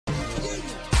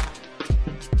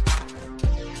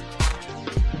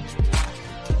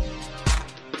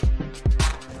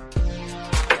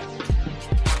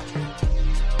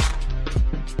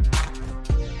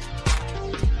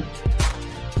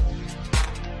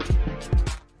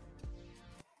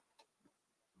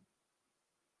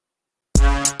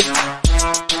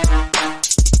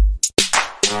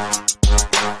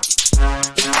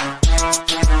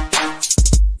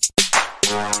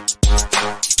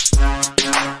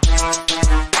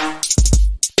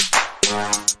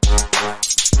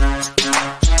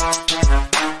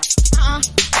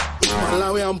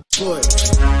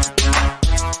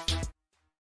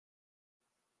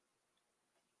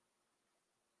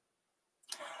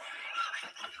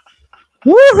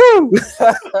Woohoo!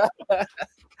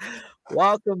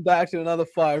 Welcome back to another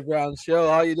 5 round show.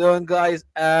 How you doing, guys?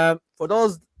 For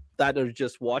those that are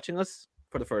just watching us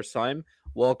for the first time,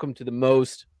 welcome to the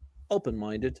most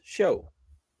open-minded show.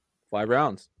 5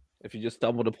 rounds. If you just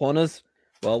stumbled upon us,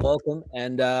 well, welcome.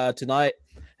 And tonight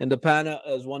in the panel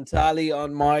is one Tally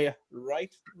on my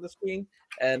right of the screen,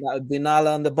 and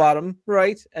Binala on the bottom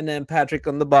right, and then Patrick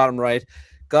on the bottom right.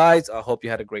 Guys, I hope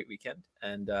you had a great weekend.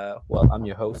 And well, I'm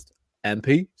your host,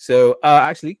 MP. So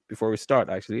actually, before we start,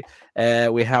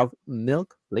 we have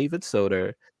milk flavored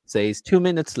soda. Says 2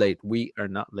 minutes late. We are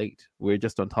not late. We're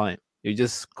just on time. You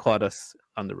just caught us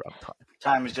on the wrong time.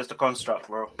 Time is just a construct,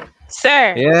 bro.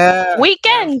 Sir, Yeah.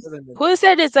 weekend. Who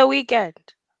said it's a weekend?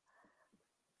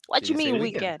 What Did you you say mean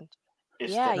weekend? weekend?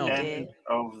 It's Yeah, the you end did.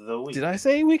 of the week. Did I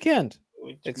say weekend?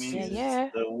 Which Excuse means me. Yeah.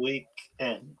 it's the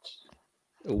weekend.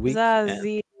 A week.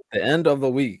 Zazie. The end of the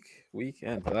week.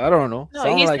 Weekend. I don't know. No,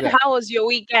 Something he like said, that. "How was your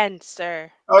weekend,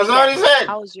 sir?" Oh, is that what he Weekend. said?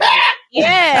 How was your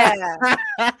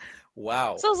Yeah.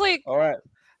 Wow. So I was like, All right.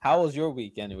 How was your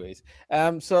week, anyways?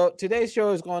 So today's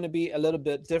show is going to be a little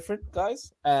bit different,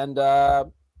 guys. And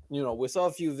we saw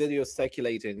a few videos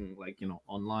circulating, like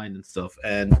online and stuff,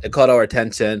 and it caught our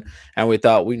attention, and we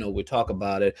thought, we'd talk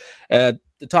about it.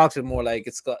 The talks are more like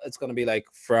it's gonna be like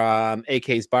from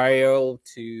AK's bio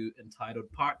to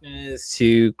entitled partners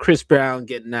to Chris Brown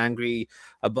getting angry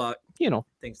about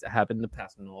things that happened in the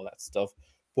past and all that stuff.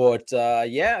 But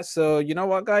yeah, so you know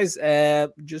what, guys?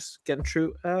 Just getting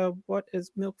through. What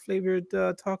is milk flavored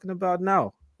talking about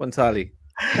now, Wantali?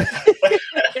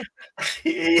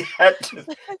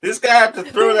 This guy had to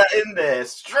throw that in there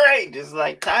straight. It's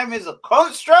like time is a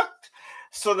construct,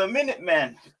 so the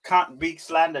Minutemen can't be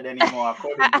slandered anymore,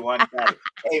 according to one guy.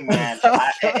 Hey man,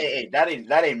 hey, that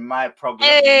ain't my problem.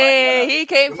 "Hey, he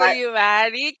came for you,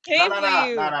 man. He came for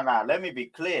you." No. Let me be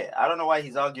clear. I don't know why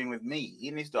he's arguing with me. He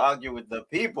needs to argue with the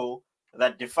people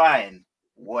that define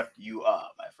what you are,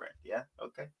 my friend. Yeah.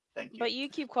 Okay. Thank you. But you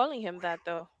keep calling him that,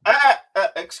 though.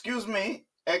 Excuse me.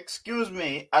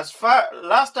 As far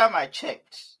last time I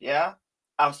checked, yeah,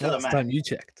 I'm still a Last man. time you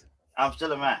checked. I'm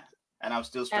still a man, and I'm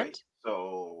still straight. And?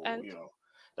 So And?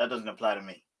 that doesn't apply to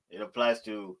me. It applies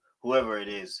to whoever it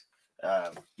is.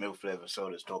 Milk flavor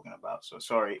soda is talking about. So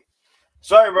sorry,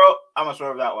 bro. I'm gonna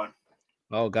swerve that one.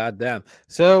 Oh goddamn!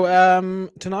 So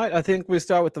tonight I think we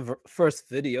start with the first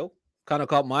video. Kind of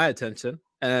caught my attention,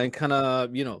 and kind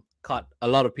of caught a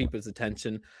lot of people's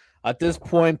attention. At this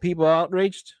point, people are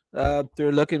outraged.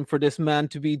 They're looking for this man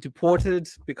to be deported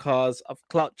because of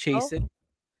clout chasing.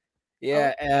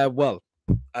 Yeah. Well,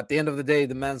 at the end of the day,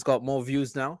 the man's got more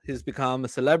views now. He's become a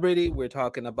celebrity. We're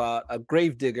talking about a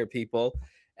grave digger, people,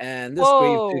 and this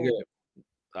grave digger.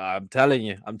 I'm telling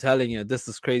you, this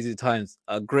is crazy times.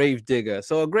 A grave digger.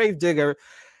 So a grave digger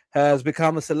has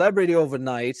become a celebrity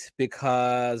overnight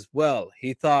because, well,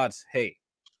 he thought, hey,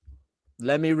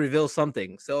 let me reveal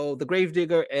something. So the grave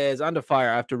digger is under fire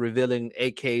after revealing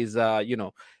AK's,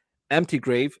 empty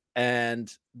grave,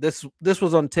 and this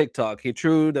was on TikTok. He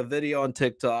threw the video on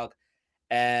TikTok,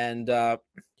 and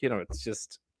it's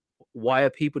just, why are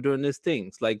people doing these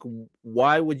things? Like,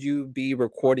 why would you be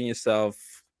recording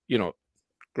yourself?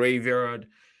 Graveyard.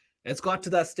 It's got to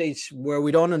that stage where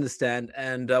we don't understand,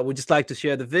 and we just like to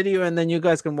share the video, and then you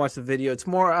guys can watch the video. It's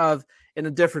more of in a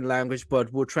different language,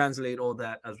 but we'll translate all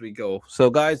that as we go. So,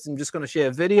 guys, I'm just going to share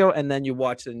a video, and then you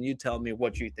watch it, and you tell me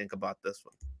what you think about this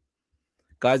one.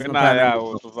 Guys, in the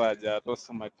panel.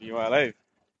 You are alive.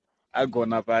 I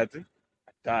gonna party.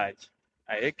 Attach.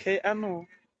 I anu.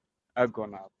 I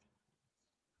gonna.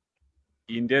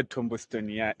 India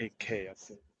Tombostonia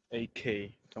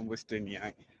AK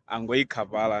Tombostonia. Angoi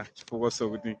Kavala. Chiposo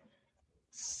with me.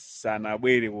 Sana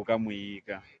wiri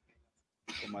wukamuiga.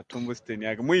 Kuma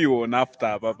Tombostonia. Muyo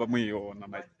after Papa Muyo.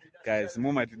 Guys,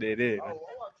 Muma today.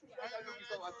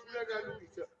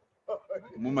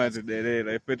 Muma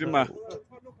today. Petima.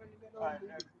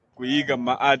 Kuiga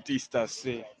ma artista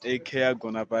say AK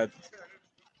gonna party.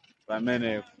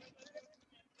 Pamene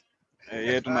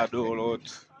yetu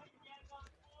madolot.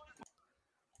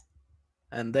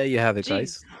 And there you have it,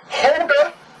 guys. Hold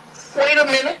up. Wait a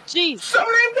minute. Jeez.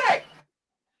 Something ain't back.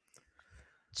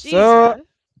 So,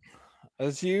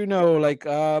 as you know, like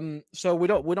so we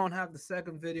don't have the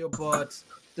second video, but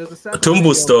there's a second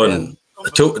Tumbuston.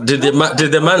 Did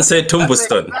the man say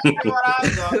Tumbuston? I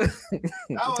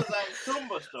was like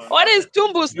Tumbuston. What is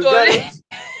Tumbuston?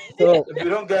 So If you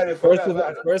don't get it,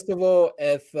 first of all,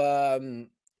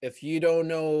 if you don't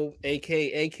know, AK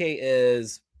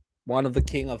is one of the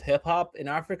king of hip hop in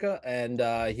Africa, and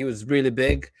he was really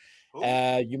big.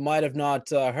 You might have not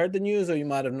heard the news, or you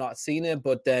might have not seen it.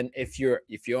 But then, if you're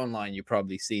online, you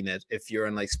probably seen it. If you're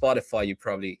on like Spotify, you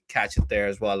probably catch it there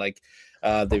as well. Like,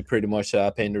 they pretty much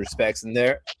paying the respects in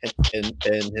there in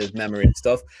his memory and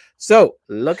stuff. So,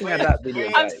 looking at that video,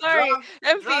 I'm guys. sorry,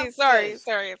 MP. Drunk Sorry.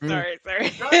 Drunk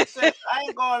says, I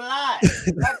ain't gonna lie.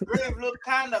 That grave look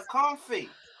kind of comfy.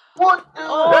 What the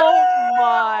Oh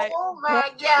my. Oh my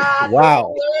God.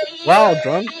 Wow. Wow,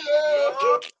 drunk.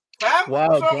 Fam, Wow,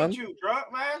 what's wrong drunk. with you,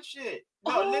 drunk man? Shit.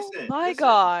 No, Oh listen. my listen,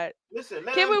 God. Listen,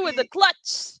 let Came him in with be- the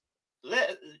clutch.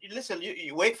 Listen,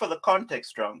 you wait for the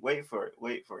context, drunk. Wait for it,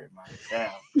 man.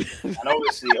 Damn. And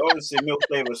obviously, Milk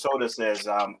Flavor Soda says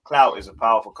clout is a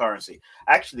powerful currency.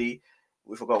 Actually,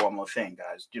 we forgot one more thing,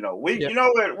 guys. You know,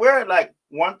 we're at like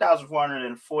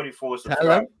 1,444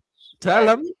 subscribers. Tell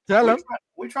him.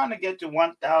 We're trying to get to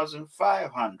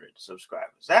 1,500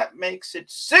 subscribers. That makes it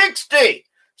 60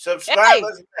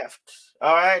 subscribers left.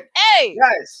 All right, Hey.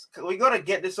 guys, we got to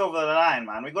get this over the line,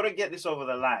 man. We got to get this over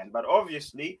the line. But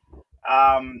obviously,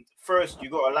 first you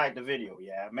got to like the video.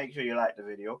 Yeah, make sure you like the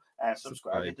video and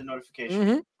subscribe. Hit the notification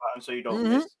button so you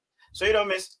don't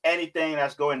miss anything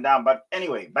that's going down. But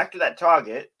anyway, back to that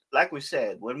target. Like we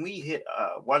said, when we hit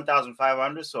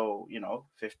 1,500, so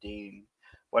 15.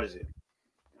 What is it?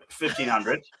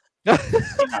 1,500.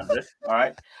 1,500. All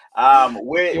right.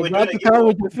 We're doing a giveaway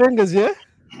with your fingers, yeah.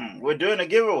 We're doing a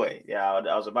giveaway. Yeah,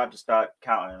 I was about to start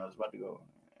counting. I was about to go.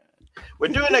 We're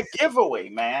doing a giveaway,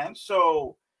 man.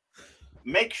 So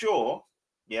make sure,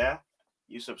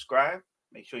 you subscribe.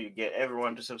 Make sure you get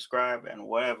everyone to subscribe and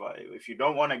whatever. If you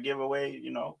don't want a giveaway,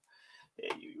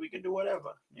 we can do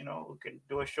whatever. We can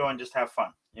do a show and just have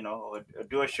fun. Or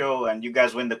do a show and you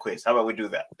guys win the quiz. How about we do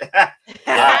that?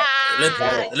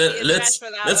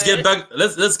 Let's get back.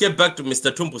 Let's get back to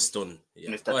Mr. Tumbustone.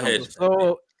 Yeah, Mr. go ahead.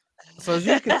 So as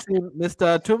you can see,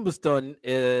 Mr. Tumbustone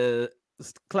is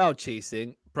cloud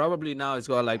chasing. Probably now he's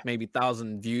got like maybe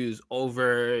 1,000 views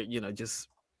over, just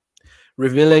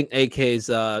revealing AK's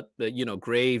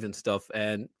grave and stuff.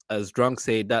 And as Drunk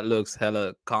said, that looks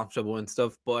hella comfortable and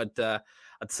stuff. But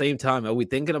at the same time, are we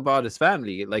thinking about his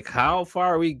family? Like, how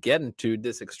far are we getting to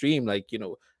this extreme? Like,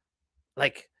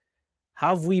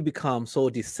 how have we become so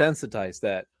desensitized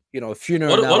that a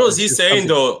funeral? What was he saying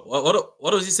though?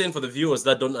 What was he saying for the viewers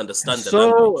that don't understand the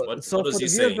language? What was he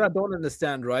saying? That don't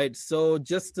understand, right? So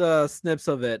just snips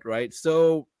of it, right?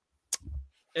 So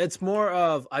it's more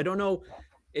of, I don't know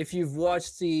if you've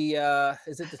watched the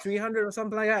is it the 300 or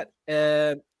something like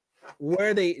that,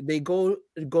 where they go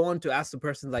on to ask the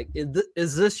person like,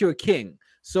 is this your king?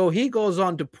 So he goes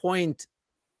on to point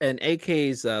an late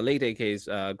AK's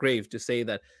grave to say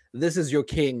that this is your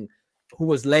king who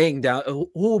was laying down, who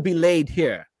will be laid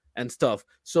here and stuff.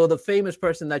 So the famous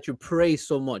person that you praise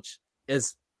so much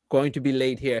is going to be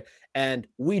laid here. And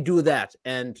we do that,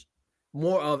 and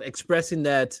more of expressing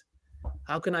that,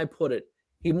 how can I put it?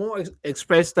 He more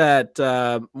expressed that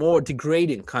more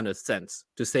degrading kind of sense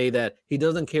to say that he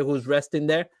doesn't care who's resting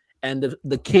there. And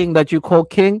the king that you call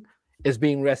king is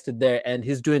being rested there, and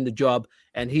he's doing the job,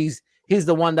 and he's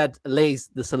the one that lays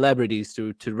the celebrities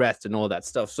to rest and all that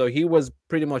stuff. So he was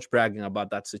pretty much bragging about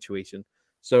that situation.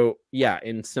 So yeah,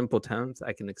 in simple terms,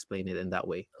 I can explain it in that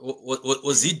way.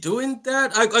 Was he doing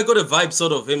that? I got a vibe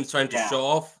sort of him trying to show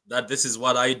off that this is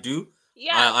what I do.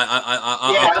 Yeah.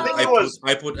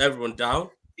 I put everyone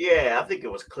down. Yeah, I think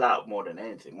it was clout more than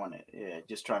anything, wasn't it? Yeah,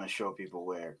 just trying to show people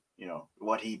where,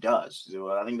 what he does.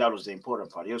 I think that was the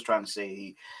important part. He was trying to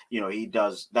say he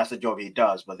does, that's the job he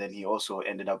does, but then he also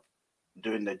ended up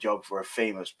doing the job for a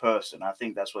famous person. I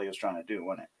think that's what he was trying to do,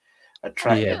 wasn't it?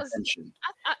 Attract attention.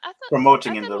 I thought,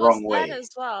 promoting in the wrong way. As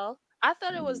well. I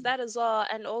thought it was that as well.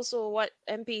 And also what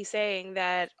MP saying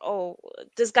that,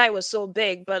 this guy was so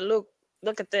big, but look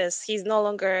at this. He's no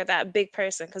longer that big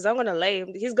person because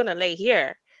he's going to lay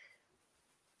here.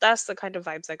 That's the kind of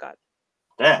vibes I got.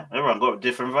 Damn, everyone got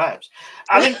different vibes.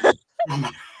 I think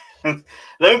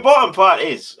the important part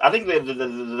is, I think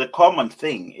the common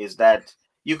thing is that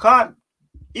you can't,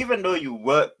 even though you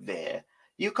work there,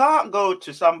 you can't go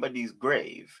to somebody's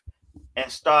grave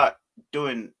and start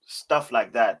doing stuff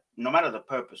like that, no matter the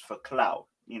purpose, for clout.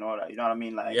 You know what I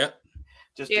mean? Like,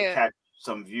 just to catch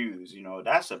some views.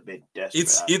 That's a bit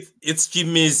desperate. It's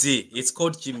Chimizi. It's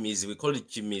called Chimizi. We call it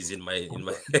Chimizi in my.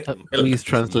 Please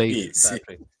translate.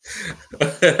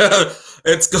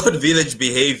 It's called village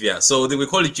behavior. So we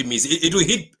call it Chimizi.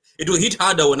 It will hit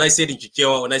harder when I say it in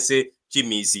Chichewa, when I say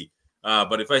Chimizi.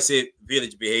 But if I say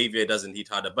village behavior, it doesn't hit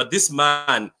harder. But this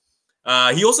man,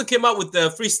 he also came out with the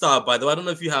freestyle, by the way. I don't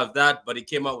know if you have that, but he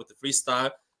came out with the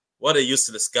freestyle. What a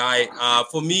useless guy.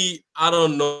 For me, I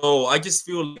don't know. I just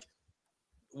feel like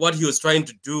what he was trying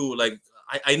to do. Like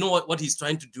I know what he's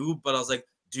trying to do, but I was like,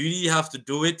 do you have to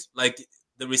do it? Like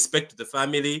the respect to the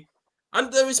family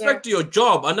and the Yeah. respect to your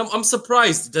job. And I'm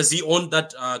surprised. Does he own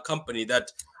that company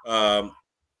that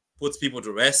puts people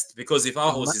to rest? Because if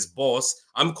I was his boss,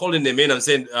 I'm calling him in. I'm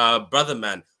saying, brother,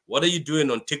 man, what are you doing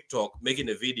on TikTok making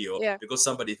a video Yeah. because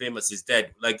somebody famous is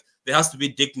dead? Like there has to be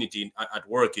dignity at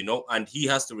work, you know, and he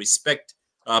has to respect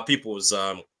people's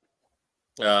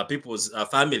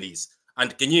families.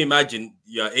 And can you imagine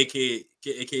your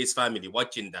AK's family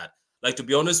watching that? Like, to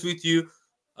be honest with you,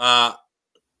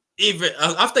 even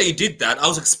after he did that, I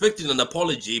was expecting an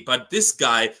apology, but this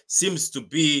guy seems to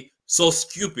be so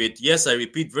stupid. Yes, I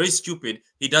repeat, very stupid.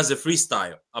 He does a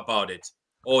freestyle about it.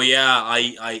 Oh yeah,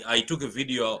 I took a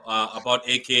video about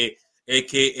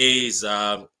AKA's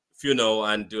funeral,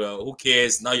 and who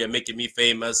cares? Now you're making me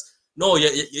famous. No,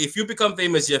 if you become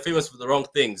famous, you're famous for the wrong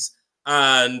things.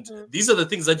 And these are the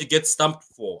things that you get stumped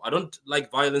for. I don't like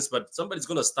violence, but somebody's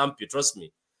gonna stump you. Trust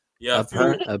me. Yeah, a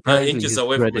few Apparently, inches he's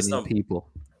away from a threatening stump. people.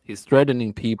 He's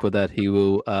threatening people that he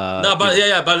will. No,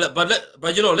 but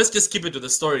but you know, let's just keep it to the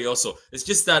story. Also, it's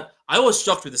just that I was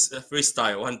shocked with this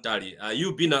freestyle. One Tali,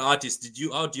 you being an artist,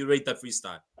 how do you rate that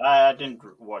freestyle? I didn't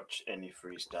watch any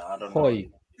freestyle. I don't know.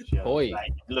 Hoi.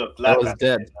 Like, look, That like was I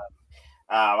dead. said,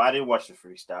 I didn't watch the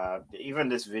freestyle. Even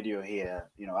this video here,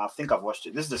 you know, I think I've watched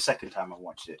it. This is the second time I've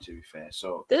watched it, to be fair.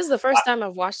 So This is the first time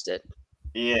I've watched it.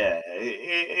 yeah,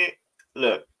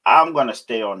 look, I'm gonna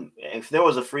stay on. If there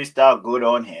was a freestyle, good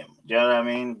on him. Do you know what I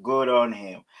mean? Good on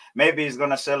him. Maybe he's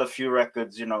gonna sell a few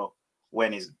records, you know,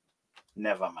 when he's.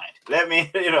 Never mind. Let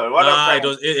me, you know, what I'm it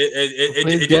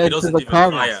doesn't even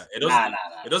fire.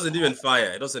 It doesn't even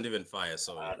fire. It doesn't even fire.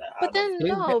 So yeah. But then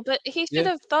but he should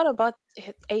have thought about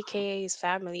AKA's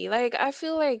family. Like, I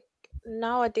feel like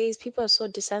nowadays people are so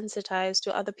desensitized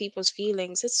to other people's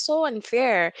feelings. It's so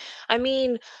unfair. I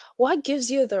mean, what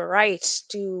gives you the right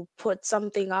to put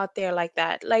something out there like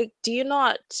that? Like, do you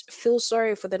not feel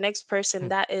sorry for the next person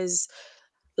that is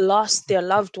lost their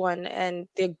loved one and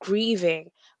they're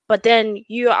grieving? But then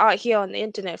you are out here on the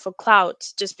internet for clout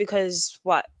just because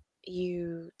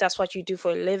that's what you do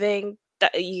for a living,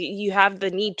 that you have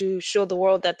the need to show the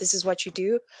world that this is what you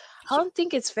do. I don't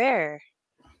think it's fair.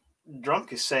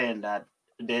 Drunk is saying that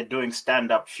they're doing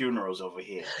stand-up funerals over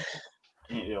here.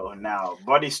 You know, now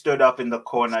Buddy stood up in the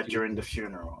corner during the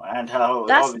funeral, and how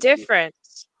that's different.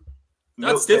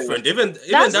 That's different. Even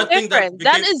that's that different. thing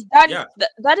that is done.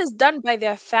 That is done by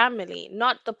their family,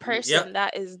 not the person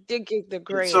that is digging the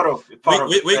grave. It's sort of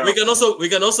we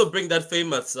can also bring that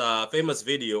famous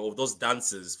video of those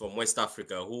dancers from West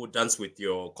Africa who dance with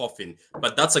your coffin,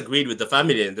 but that's agreed with the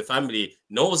family, and the family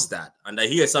knows that. And I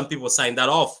hear some people sign that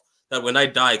off, that when I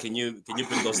die, can you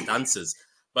bring those dancers?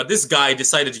 But this guy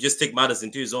decided to just take matters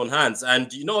into his own hands.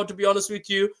 And you know, to be honest with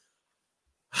you,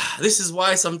 this is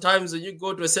why sometimes when you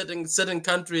go to a certain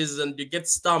countries and you get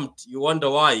stumped, you wonder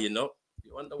why. You know,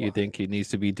 you think he needs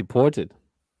to be deported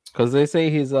because they say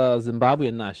he's a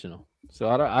Zimbabwean national. So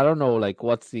I don't know, like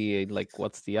what's the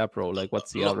uproar, like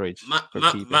what's the outrage?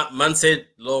 Man said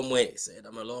long way. Said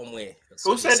I'm a long way.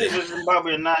 Who said he was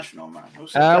Zimbabwean national, man? Who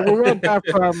said we read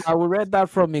that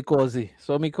from Mikosi.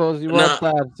 So Mikosi wrote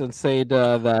that and said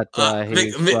that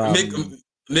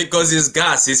because he's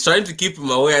gas. He's trying to keep him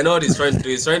away. I know what he's trying to do.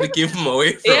 He's trying to keep him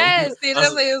away from. Yes, he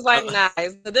was like,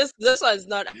 nice. This one's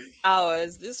not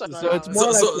ours. This one's not ours. It's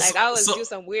more like I was do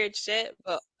some weird shit,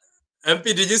 but. MP,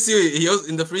 did you see he was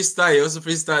in the freestyle? He also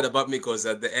freestyled about me because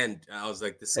at the end I was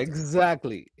like, "This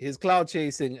exactly." He's cloud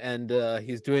chasing and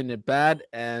he's doing it bad.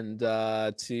 And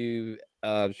to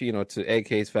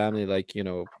AK's family, like, you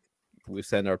know, we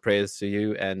send our prayers to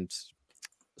you and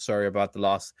sorry about the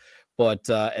loss. But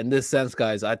in this sense,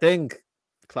 guys, I think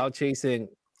cloud chasing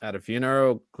at a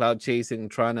funeral, cloud chasing,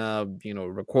 trying to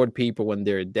record people when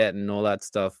they're dead and all that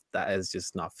stuff, that is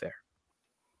just not fair.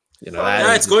 You know,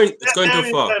 it's going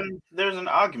too far. There's an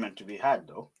argument to be had,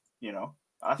 though. You know,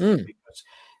 I think because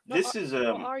this is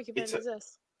what argument is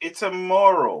this? It's a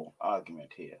moral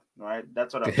argument here, right?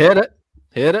 That's what I'm hit it.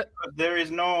 But there is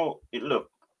no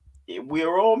look. We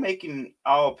are all making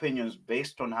our opinions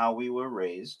based on how we were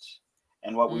raised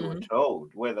and what we were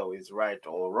told, whether it's right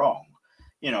or wrong.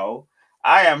 You know,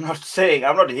 I'm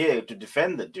not here to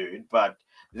defend the dude, but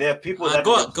there are people that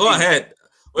go ahead.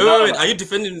 Wait. Are you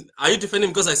defending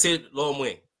because I said long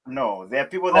way? No, there are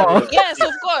people that yes,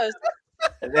 of course.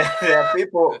 There are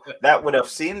people that would have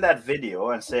seen that video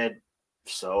and said,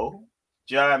 so,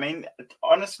 do you know what I mean?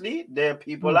 Honestly, there are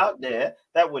people out there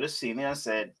that would have seen it and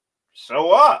said, so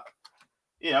what?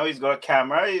 you know, he's got a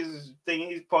camera, he's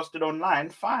posted online,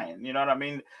 fine. You know what I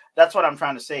mean? That's what I'm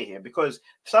trying to say here, because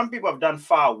some people have done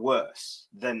far worse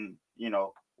than, you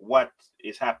know, what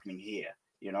is happening here.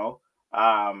 You know,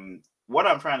 what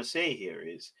I'm trying to say here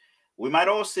is, we might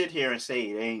all sit here and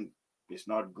say it's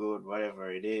not good,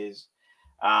 whatever it is.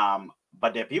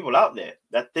 But there are people out there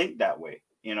that think that way.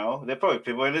 You know, there are probably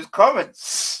people in his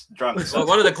comments drunk. So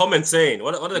what are the comments saying?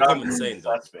 What are the comments saying,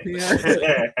 though?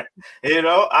 Yeah. You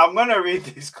know, I'm gonna read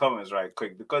these comments right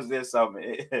quick, because there's some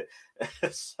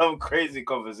some crazy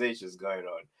conversations going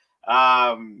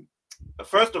on.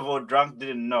 First of all, drunk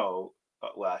didn't know.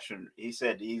 Well, I shouldn't. He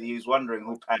said he was wondering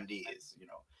who Pandy is. You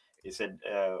know, he said,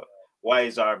 "Why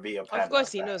is RB a panda?" Of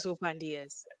course, he knows who Pandy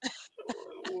is.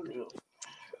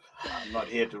 I'm not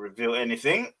here to reveal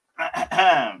anything.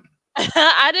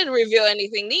 I didn't reveal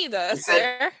anything neither, He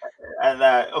said- sir. And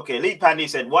okay, Lee Pandy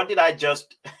said, "What did I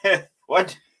just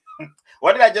what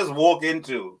what did I just walk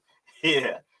into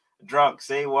here?" Drunk,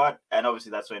 say what? And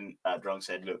obviously that's when Drunk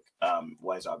said, "Look,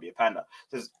 why is RB a panda?"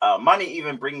 Says, "Money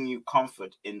even bringing you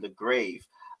comfort in the grave.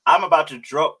 I'm about to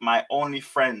drop my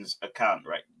OnlyFriends account."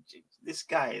 Right, this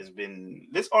guy has been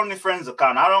this OnlyFriends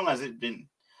account. How long has it been?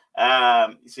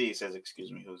 You see, he says,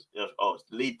 "Excuse me, who's?" Oh,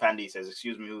 Lead Pandy says,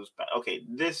 "Excuse me, who's?" Okay,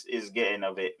 this is getting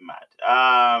a bit mad.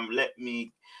 Let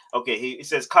me. Okay, he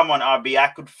says, "Come on, RB, I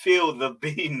could feel the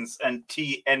beans and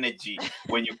tea energy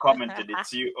when you commented.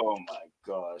 It's you." Oh my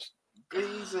gosh,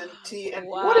 beans and tea. And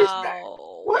Wow. what is that?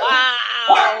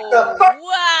 Wow. the fuck?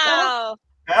 Wow.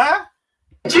 Huh?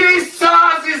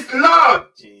 Jesus is Lord.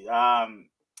 Gee,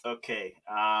 okay.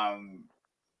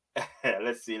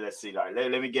 Let's see. All right,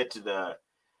 let me get to the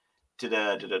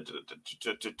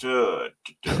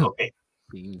okay.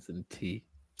 Beans and tea.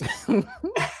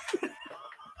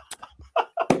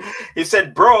 He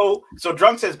said, "Bro." So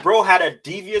Drunk says, "Bro had a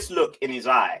devious look in his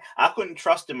eye. I couldn't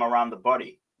trust him around the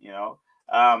body. You know,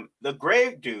 the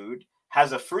grave dude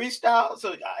has a freestyle.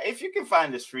 So if you can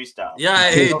find this freestyle, Yeah,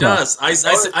 it does. I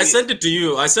sent it to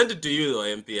you. I sent it to you, though,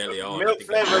 MP earlier on. milk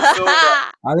flavored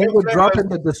soda. I think we'll drop in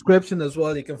the description as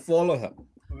well. You can follow her.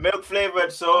 Milk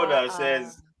flavored soda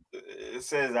says. It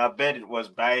says, "I bet it was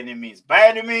By Any Means." By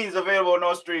Any Means available on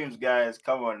all streams, guys.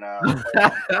 Come on now.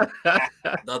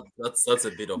 That's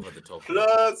a bit over the top.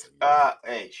 Plug.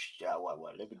 Hey,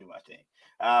 what? Let me do my thing.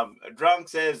 Drunk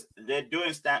says they're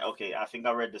doing stand. Okay, I think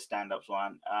I read the stand-ups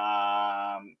one.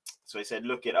 So he said,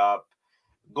 "Look it up.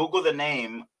 Google the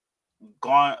name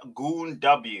Goon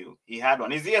W. He had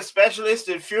one. Is he a specialist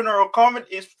in funeral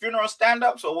comedy? Is funeral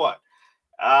stand-ups or what?"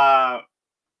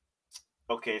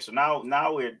 Okay, so now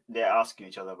they're asking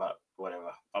each other about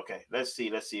whatever. Okay, let's see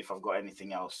if I've got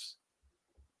anything else.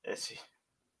 Let's see.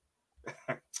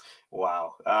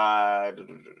 Wow.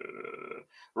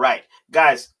 Right,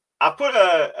 guys. I put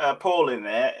a poll in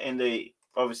there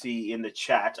obviously in the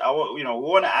chat. We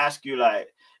want to ask you,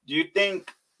 like, do you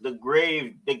think the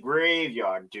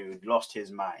graveyard dude lost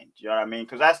his mind? You know what I mean?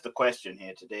 Because that's the question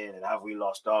here today. And have we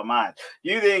lost our mind?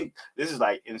 Do you think this is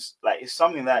it's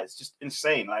something that it's just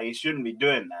insane? Like, he shouldn't be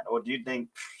doing that, or do you think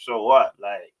so what?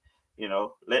 Like,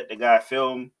 let the guy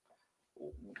film.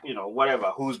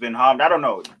 Whatever. Who's been harmed? I don't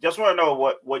know. Just want to know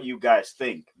what you guys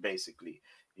think, basically.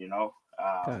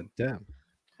 God damn.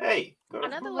 Hey,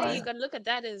 Another way you can look at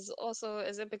that is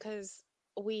it because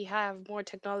we have more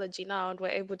technology now and we're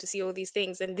able to see all these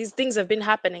things, and these things have been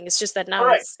happening. It's just that now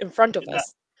it's in front of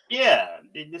us. Yeah,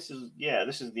 this is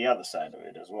the other side of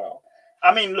it as well.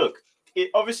 I mean, look,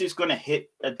 obviously it's going to hit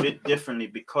a bit differently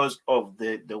because of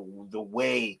the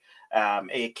way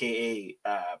AKA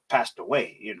passed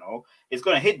away. It's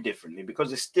going to hit differently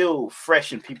because it's still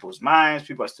fresh in people's minds.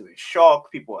 People are still in shock.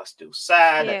 People are still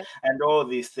sad, and all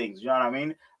these things. You know what I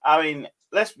mean? I mean,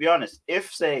 let's be honest.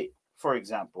 If, say, for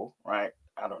example, right?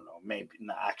 I don't know. Maybe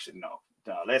no. Actually, no.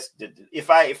 If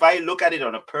I look at it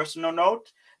on a personal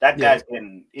note, that guy's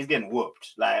getting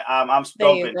whooped. Like, I'm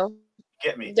stopping.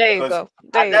 Get me? There you go.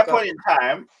 At that point in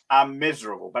time, I'm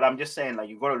miserable. But I'm just saying, like,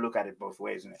 you got to look at it both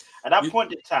ways, isn't it? At that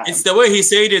point in time, it's the way he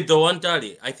said it, though,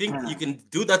 Antali. I think you can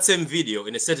do that same video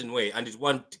in a certain way, and it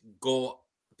won't go.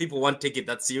 People won't take it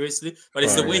that seriously. But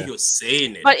it's the way you're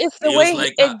saying it. But it's the way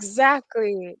like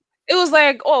exactly. It was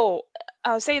like, oh,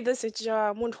 I'll say this. It's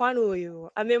like,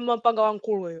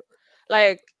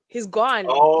 he's gone. He's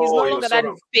no longer that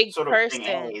big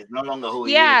person. He's no longer who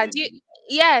he is.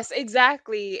 Yes,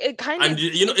 exactly. It kind of,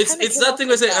 it's that thing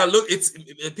we say. Look, it's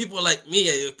people like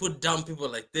me. Put down people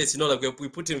like this. Like we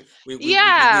put him.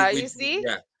 You see.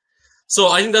 Yeah. So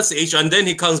I think that's the issue. And then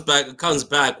he comes back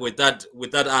with that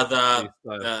other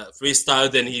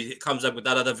freestyle. Then he comes up with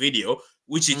that other video,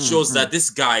 which it shows that this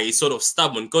guy is sort of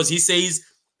stubborn because he says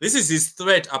This is his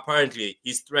threat, apparently.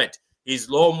 His threat. He's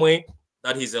Lomwe,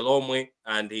 that he's a Lomwe,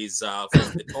 and he's from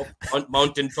the top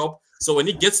mountain top. So when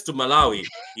he gets to Malawi,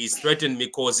 he's threatened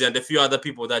Mikosi and a few other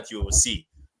people that you will see.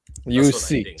 You That's what I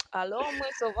see. think. Alô,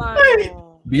 mãe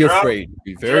Silvano. Be Drunk- afraid.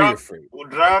 Be very afraid.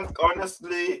 Drunk,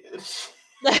 honestly,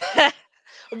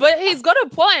 But he's got a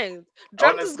point.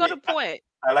 Drunk has got a Honestly, point.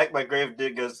 I like my grave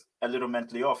diggers a little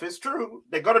mentally off. It's true.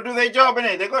 They got to do their job,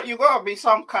 innit? You got to be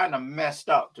some kind of messed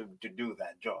up to do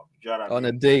that job. You know what I On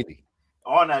a mean? daily.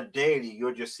 On a daily,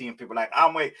 you're just seeing people like,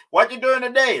 what you doing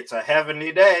today? It's a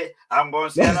heavenly day. I'm going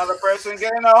to see another person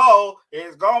get in a hole.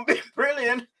 It's going to be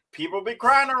brilliant. People be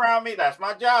crying around me. That's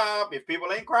my job. If people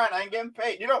ain't crying, I ain't getting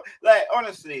paid. You know, like,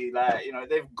 honestly, like, you know,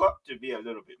 they've got to be a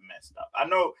little bit messed up.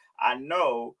 I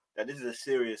know that this is a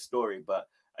serious story, but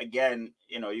again,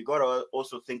 you know, you got to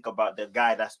also think about the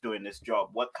guy that's doing this job.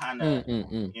 What kind of, you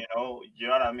know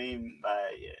what I mean?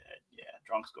 Like, yeah,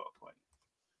 Drunk's got a point.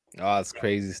 Oh, it's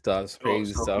crazy stuff. It's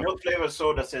crazy stuff. Milk Flavor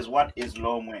Soda says, what is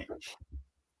Lomwe?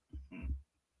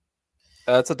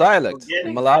 It's a dialect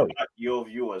in Malawi. Your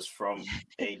viewers from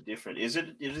a different. Is it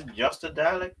just a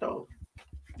dialect though?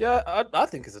 Yeah, I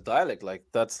think it's a dialect. Like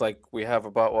that's like we have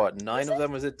about what 9 of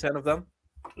them? Is it 10 of them?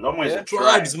 Lomwe is a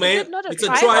Tribes, tribe. man. not a It's a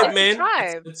tribe? tribe, It's a man.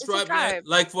 tribe. It's It's a tribe, man. tribe.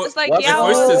 Like for It's like for Yao,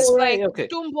 instance, Oh, like okay.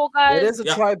 Dumbo It guys. is a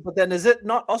Yeah. tribe, but then is it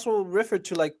not also referred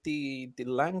to like the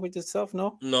language itself?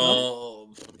 No.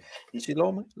 no,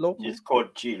 Chilome? Lome? It's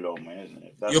called Chilome, isn't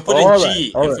it? That's you're putting All G right,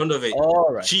 in all right, front of it. all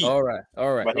right, Chi. all right,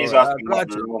 all right. but he's all right. asking what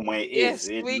Got you. Lomwe is.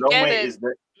 Yes, we Lomwe get it. is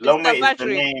the Mr. Lomwe is the Patrick.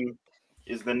 name.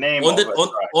 Is the name On of the a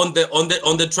tribe.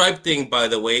 on the tribe thing, by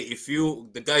the way, if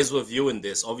the guys who are viewing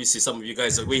this, obviously some of you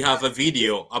guys, we have a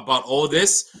video about all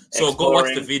this, so go watch the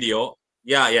Exploring. video.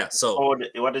 Yeah. So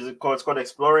What is it called? It's called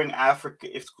Exploring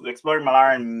Africa. It's exploring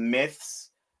Malawian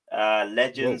myths,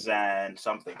 legends, and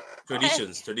something.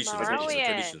 traditions.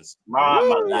 Malawian.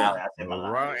 Malawi. I said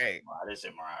Malawi. Right. I didn't say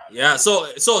Malawi. Yeah, so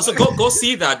go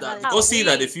see that. Go see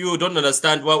that. Malawi. If you don't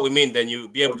understand what we mean, then you'll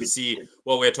be able to see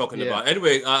what we're talking Yeah. about.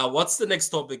 Anyway, what's the next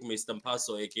topic, Mr.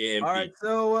 Mpaso, aka MP? All right,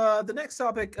 so the next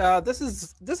topic, this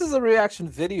is a reaction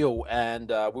video, and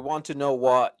we want to know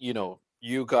what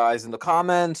you guys in the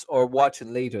comments or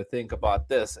watching later think about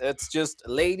this. It's just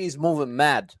ladies moving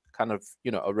mad, kind of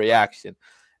a reaction,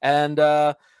 and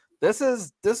this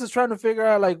is trying to figure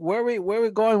out like where we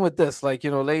going with this, like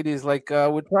ladies, like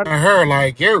we're trying to. Her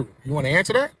like, yo, you want to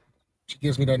answer that? She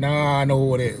gives me the, nah, I know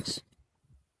who it is.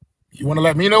 You want to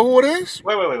let me know who it is?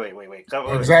 Wait.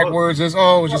 The exact words is,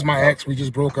 oh, it's just my ex. We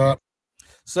just broke up.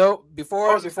 So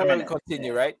before Pause a we minute.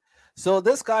 continue, right? So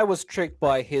this guy was tricked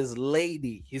by his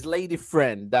lady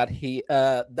friend that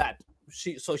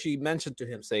she mentioned to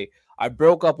him, say, I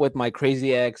broke up with my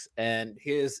crazy ex, and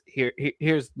here's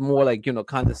more like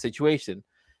kind of situation,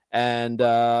 and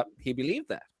he believed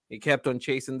that. He kept on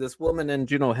chasing this woman and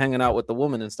hanging out with the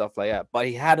woman and stuff like that. But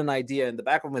he had an idea in the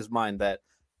back of his mind that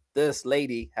this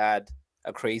lady had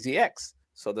a crazy ex.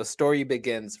 So the story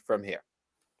begins from here,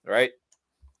 right?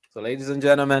 So, ladies and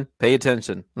gentlemen, pay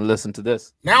attention and listen to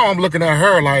this. Now I'm looking at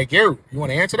her like, yo, you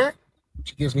want to answer that?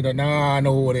 She gives me the, nah, I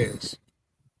know who it is.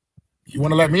 You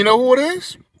want to let me know who it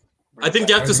is? I think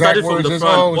you have to start it from the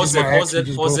front. Pause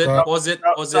it.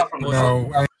 No. Start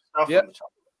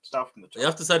from the top. You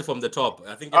have to start it from the top.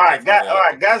 I think. All right,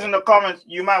 guys in the comments,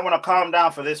 you might want to calm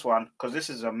down for this one because this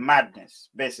is a madness,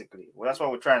 basically. Well, that's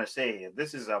what we're trying to say here.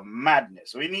 This is a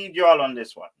madness. We need y'all on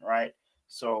this one, right?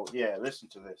 So, yeah, listen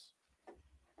to this.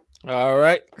 All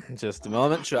right, just a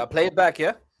moment. Should I play it back?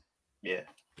 Yeah. Yeah.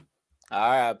 All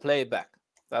right, play it back.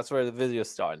 That's where the video's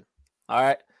starting. All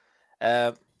right.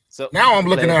 So Now I'm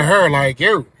looking play it at back. her like,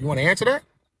 yo, you want to answer that?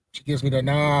 She gives me the,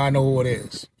 nah, I know who it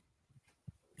is.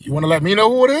 You want to let me know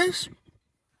who it is?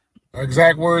 Her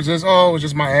exact words is, oh, it's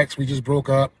just my ex. We just broke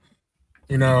up.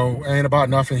 Ain't about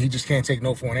nothing. He just can't take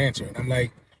no for an answer. And I'm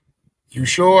like, you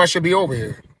sure I should be over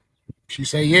here? She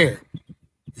say, yeah.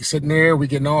 He's sitting there. We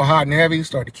getting all hot and heavy.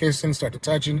 Start to kissing, start to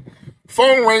touching.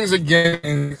 Phone rings again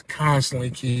and it constantly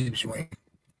keeps ringing.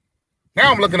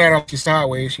 Now I'm looking at her. She's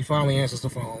sideways. She finally answers the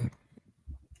phone.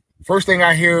 First thing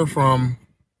I hear from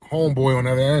homeboy on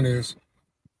the other end is,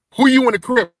 who you in the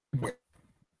crib with?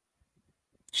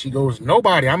 She goes,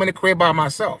 nobody. I'm in the crib by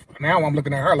myself. Now I'm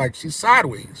looking at her like she's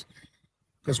sideways.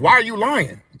 Because why are you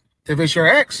lying? If it's your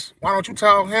ex, why don't you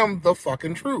tell him the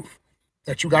fucking truth?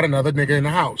 That you got another nigga in the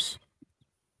house.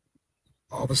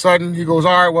 All of a sudden, he goes,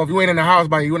 all right, well, if you ain't in the house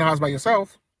by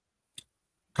yourself,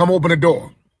 come open the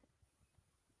door.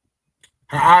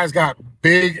 Her eyes got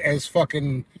big as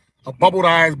fucking a bubbled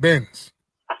eyes Benz.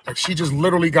 Like she just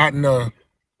literally got in a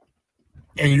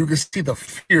and you can see the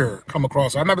fear come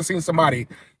across. I've never seen somebody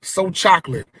so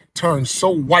chocolate turn so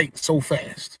white so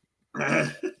fast.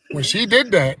 When she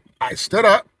did that, I stood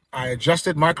up, I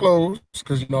adjusted my clothes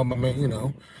because we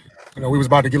was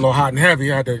about to get a little hot and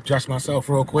heavy. I had to adjust myself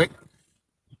real quick.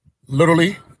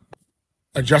 Literally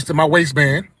adjusted my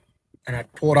waistband, and I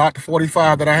pulled out the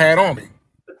 45 that I had on me.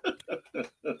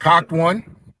 Cocked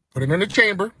one, put it in the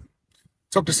chamber,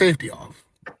 took the safety off.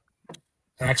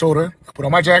 And I told her, I put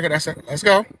on my jacket, I said, let's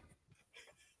go.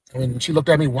 And when she looked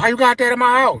at me, why you got that in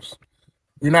my house?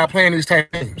 We're not playing these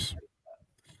type of games.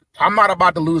 I'm not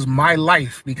about to lose my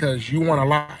life because you want to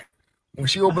lie. When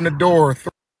she opened the door...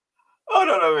 Hold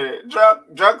on a minute.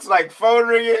 Drunk's like, phone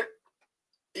ringing.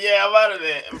 Yeah, I'm out of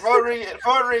there. Phone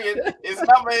ringing. His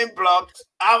number ain't blocked.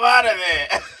 I'm out of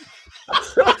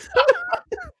there.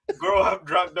 Grow up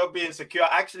drunk, don't be insecure.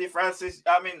 Actually, Francis,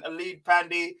 Lead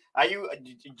Pandy, do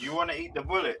you want to eat the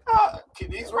bullet?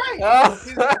 He's right.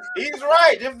 He's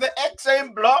right. If the X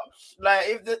ain't blocked, like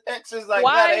if the X is like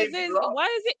why is it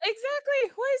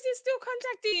exactly? Why is he still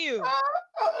contacting you?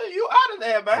 You out of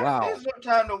there, man. Wow. There's no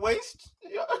time to waste.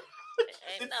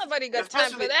 Ain't nobody got time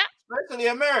for that. Especially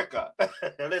America.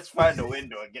 Let's find a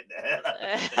window and get the hell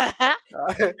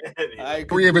out of there.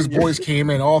 3 of his boys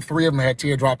came in. All 3 of them had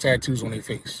teardrop tattoos on their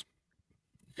face.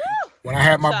 When I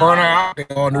had my burner out, they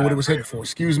all knew what it was hitting for.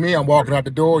 Excuse me, I'm walking out the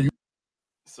door.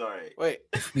 Sorry. Wait.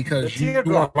 Because you want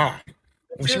to lie.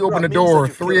 When she opened the door,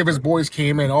 3 of his boys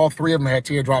came in. All 3 of them had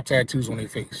teardrop tattoos on their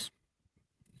face.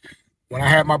 When I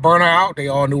had my burner out, they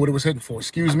all knew what it was hitting for.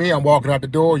 Excuse me, I'm walking out the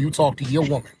door. You talk to your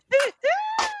woman.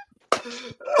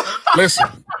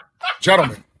 Listen,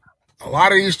 gentlemen, a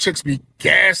lot of these chicks be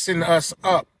gassing us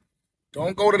up.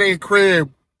 Don't go to their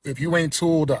crib if you ain't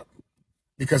tooled up,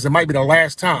 because it might be the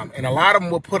last time. And a lot of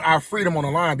them will put our freedom on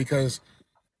the line, because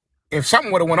if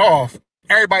something would have went off,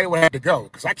 everybody would have to go,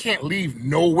 because I can't leave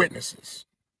no witnesses.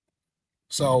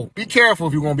 So be careful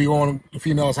if you're going to be on the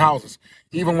females' houses.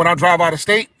 Even when I drive out of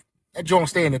state, that joint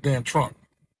stay in the damn trunk.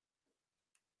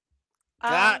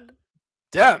 God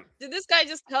damn. Did this guy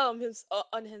just tell him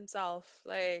on himself?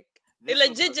 Like, he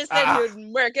legit just said he would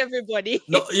murk everybody.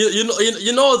 No,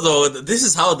 you know though, this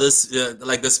is how this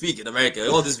like they speak in America.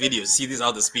 All these videos, see this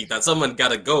how they speak. That someone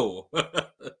gotta go.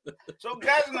 So,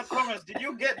 guys in the comments, did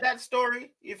you get that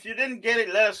story? If you didn't get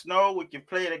it, let us know. We can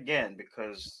play it again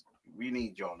because we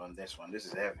need John on this one. This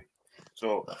is heavy.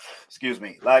 So, excuse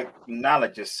me. Like Nala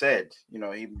just said,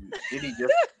 did he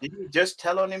just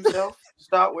tell on himself to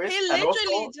start with? He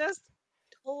literally just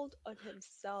told on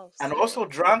himself. And also,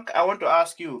 drunk. I want to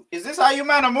ask you: is this how you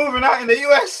man are moving out in the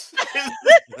U.S.?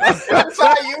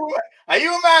 Are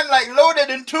you a man like loaded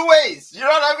in 2 ways? You know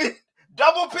what I mean?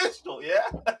 Double pistol, yeah.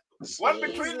 One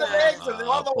between the legs and the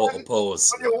other one.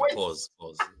 Pause.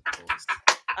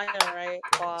 I know, right?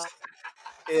 Wow.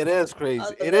 It is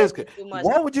crazy. It is crazy.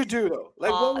 What would you do though?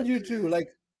 Like, what would you do? Like,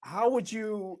 how would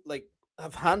you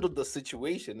have handled the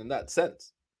situation in that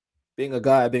sense? Being a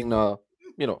guy, being a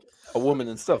woman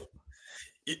and stuff.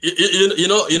 You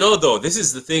know though, this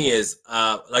is the thing is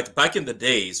like back in the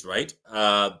days, right?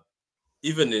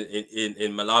 Even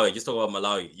in Malawi, just talk about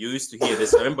Malawi, you used to hear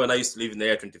this. I remember when I used to live in the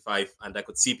Area 25 and I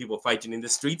could see people fighting in the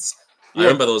streets. Yeah. I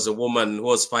remember there was a woman who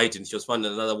was fighting. She was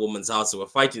finding another woman's house. They were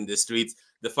fighting in the streets.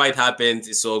 The fight happened.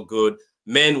 It's all good.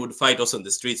 Men would fight also in the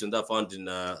streets when they're found in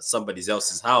somebody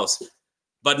else's house.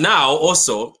 But now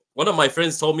also, one of my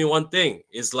friends told me one thing.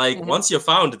 It's like, once you're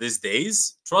found these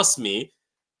days, trust me,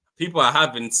 people are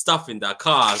having stuff in their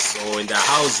cars or in their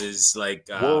houses, like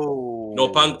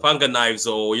panga knives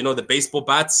or the baseball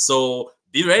bats. So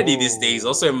be ready these days.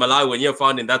 Also in Malawi, when you're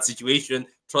found in that situation,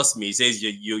 trust me, it says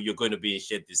you're going to be in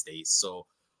shit these days. So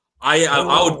I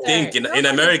would think in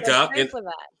America.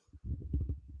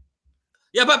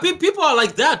 Yeah, but people are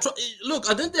like that. Look,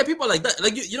 I don't think people are like that.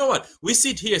 Like you know what? We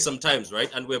sit here sometimes, right?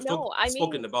 And we have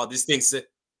spoken about these things.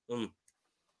 Go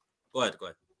ahead.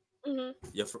 Mm-hmm.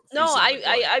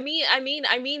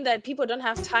 I mean that people don't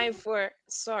have time for.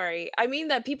 Sorry, I mean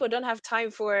that people don't have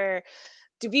time for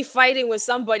to be fighting with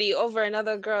somebody over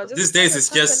another girl. These days it's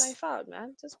just the knife out,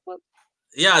 man. Just put.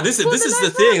 Yeah, this is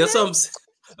the thing. That's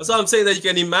what I'm saying. That you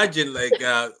can imagine, like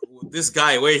this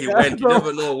guy where he went. You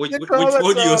never know which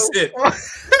one you sit.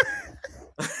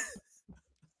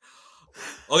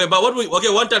 Okay, but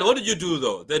one time, what did you do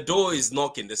though? The door is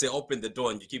knocking. They say open the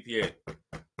door, and you keep hearing.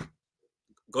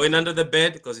 Going under the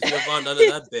bed, because if you're found under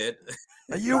that bed,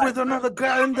 are you with another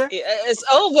guy in there? It's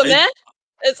over, man.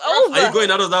 It's over. Are you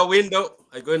going out of that window?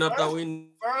 Are you going out that window?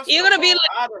 You're gonna be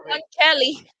like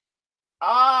Kelly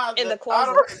in the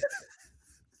closet.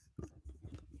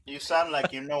 You sound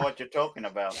like you know what you're talking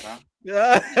about, huh?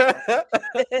 Yeah.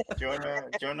 Do you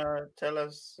wanna tell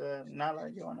us, Nala?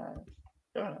 You wanna?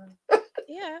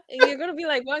 Yeah, and you're gonna be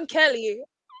like one Kelly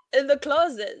in the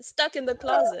closet, stuck in the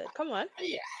closet. Come on.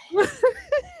 Yeah.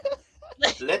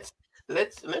 Let's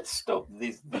let's stop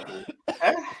this video.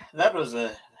 That was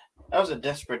a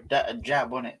desperate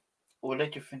jab on it. We'll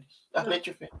let you finish. I'll No, let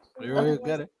you finish. You no, really it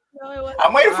get wasn't. it? No, it wasn't.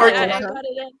 I'm waiting for it to I land. got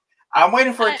it in. I'm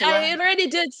waiting for it to I land. it already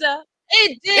did, sir. It It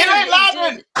ain't did. It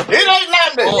landing. did. It ain't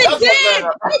landing. Oh, It That's what's going did.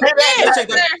 on. It It ain't did, check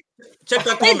landing. that. sir. Check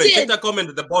that It comment. Check did. that comment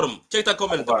at the bottom. Check that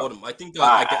comment at the Well, bottom. I think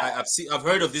I, I've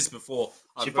heard of this before. She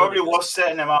I've heard probably of this. was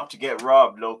setting them up to get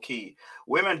robbed, low key.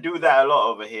 Women do that a lot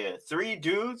over here. 3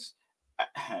 dudes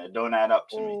don't add up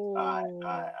to me.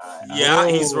 Yeah,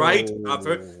 he's right. I've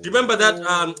heard. Do you remember that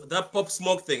Oh. that Pop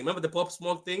Smoke thing? Remember the Pop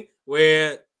Smoke thing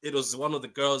where it was one of the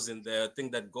girls in the thing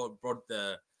that brought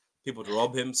the people to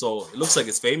rob him? So it looks like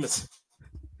it's famous.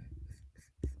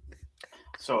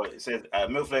 So it says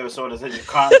milk flavor soda says you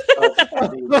can't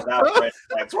study without red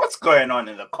flags. What's going on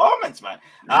in the comments, man?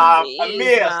 Jeez,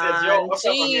 Amir says, "Yo, man. what's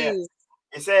up, Amir?" Jeez.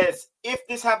 It says, "If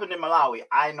this happened in Malawi,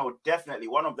 I know definitely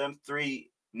one of them 3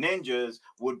 ninjas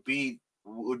would be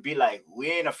like,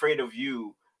 we ain't afraid of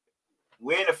you.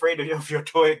 We ain't afraid of your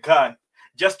toy gun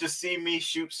just to see me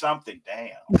shoot something."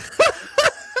 Damn.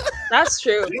 That's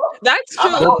true. You know, That's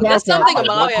I'm true. a, That's something a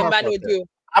Don't Malawian talk man about would that. do.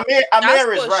 Amir That's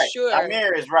is for right. sure.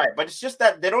 Amir is right. But it's just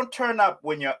that they don't turn up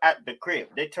when you're at the crib.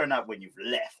 They turn up when you've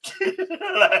left.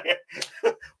 Like,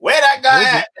 where that guy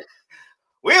at?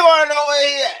 We want to know where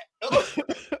he at.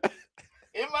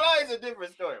 In Malawi, it's a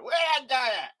different story. Where that guy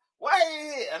at? Why he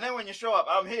here? And then when you show up,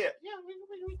 I'm here. Yeah, we just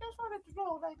wanted to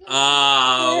know. Like,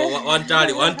 One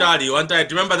tally. Do you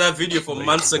remember that video from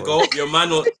months ago? Your man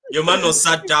was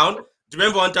sat down. Do you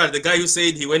remember one time the guy who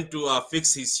said he went to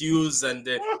fix his shoes and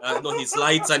no his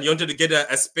lights and he wanted to get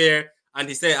a spare and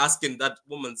he started asking that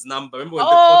woman's number? Remember when they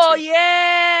Oh caught him?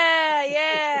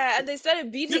 yeah, and they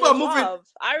started beating People are him moving. up.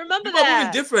 I remember People are moving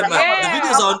that. different, man. The Yeah.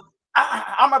 videos are.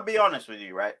 I'm gonna be honest with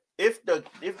you, right? If the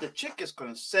chick is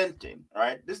consenting,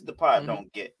 right? This is the part I don't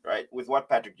get, right? With what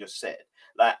Patrick just said.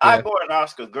 Like, I go and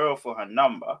ask a girl for her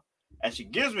number, and she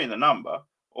gives me the number,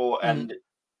 and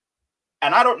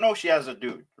I don't know she has a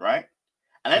dude, right?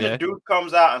 And then the dude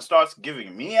comes out and starts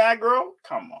giving me aggro.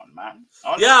 Come on, man.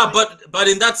 Honestly. Yeah, but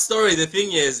in that story, the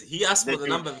thing is, he asked for the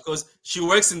number because she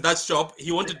works in that shop.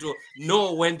 He wanted to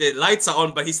know when the lights are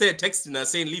on, but he started texting her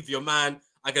saying, "Leave your man.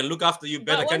 I can look after you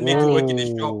better. I can't make you work in the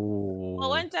shop." Well,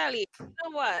 one tally. You know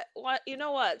what? You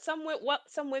know what? Some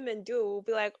women do will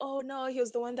be like, "Oh no, he was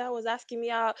the one that was asking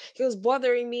me out. He was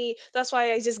bothering me. That's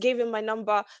why I just gave him my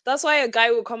number." That's why a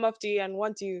guy will come up to you and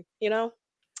want to,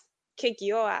 kick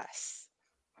your ass.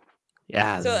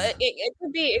 Yes. So it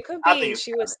could be I think it's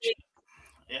she was.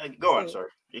 yeah, go on, So, sir.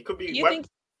 It could be you what? think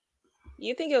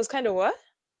it was kind of what?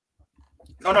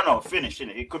 No. Finish.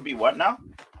 It could be what now?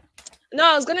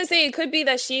 No, I was gonna say it could be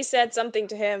that she said something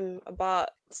to him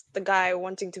about the guy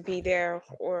wanting to be there,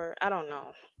 or I don't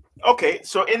know. Okay,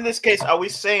 so in this case, are we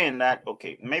saying that?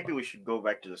 Okay, maybe we should go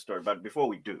back to the story, but before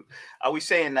we do, are we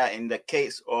saying that in the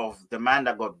case of the man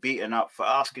that got beaten up for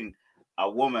asking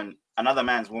another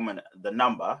man's woman, the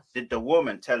number, did the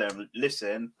woman tell him,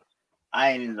 "Listen,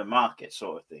 I ain't in the market,"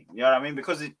 sort of thing? You know what I mean?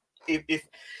 Because if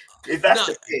that's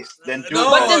the case, then do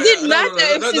But does it matter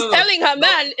if she's telling her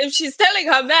man? If she's telling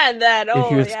her man that, If oh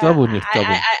you're yeah, stubborn, you're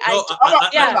stubborn.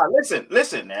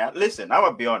 Listen. I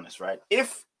would be honest, right?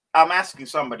 If I'm asking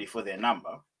somebody for their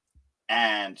number,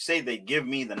 and say they give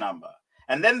me the number,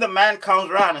 and then the man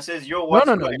comes around and says, "Yo, what's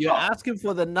No. You're asking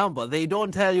for the number. They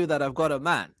don't tell you that I've got a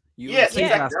man. Yes,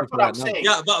 exactly. That's what I'm saying.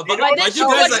 Yeah, but then she'll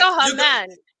go tell her man.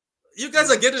 You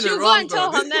guys are getting She'll it go wrong, and tell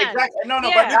though. her man. Exactly. No.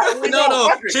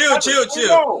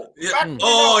 Chill. Yeah. I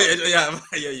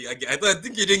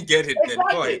think you didn't get it.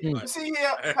 Exactly. Then. Go ahead. See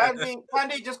here,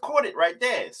 Pandy just caught it right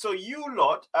there. So you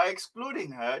lot are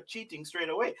excluding her cheating straight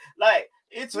away. Like,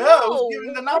 it's her who's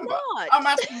giving the number. I'm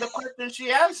asking the question,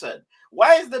 she answered.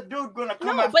 Why is the dude gonna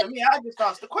come after me? I just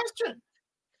asked the question.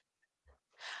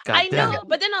 I know,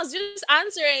 but then I was just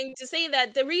answering to say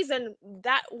that the reason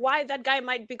that why that guy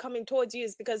might be coming towards you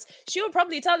is because she would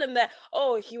probably tell him that,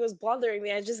 "Oh, he was bothering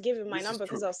me. I just gave him my number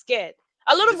because I was scared."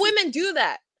 A lot of women do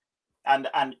that. And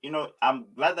I'm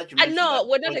glad that you mentioned that.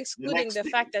 We're not excluding the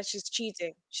fact that she's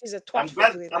cheating. She's a twat.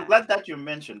 I'm glad that you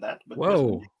mentioned that. But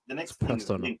the next thing is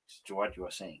on. linked to what you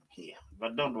are saying here.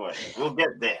 But don't worry, we'll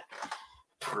get there.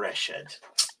 Pressured,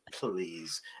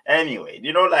 please. Anyway,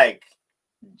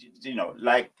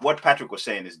 like what Patrick was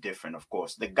saying is different. Of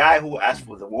course, the guy who asked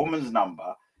for the woman's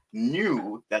number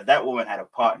knew that woman had a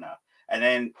partner, and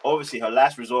then obviously her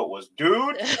last resort was,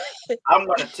 "Dude, I'm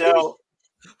gonna tell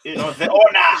You know, the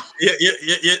owner.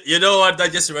 You know what?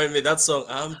 That just reminded me of that song.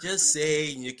 I'm just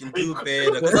saying you can do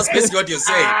better. Because that's basically what you're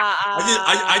saying.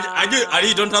 And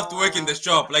you don't have to work in the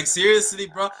shop. Like, seriously,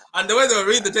 bro. And the way they were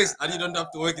reading the text, and you don't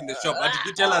have to work in the shop. And did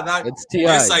you tell her that? It's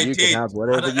Yes, Ti. I You can did. have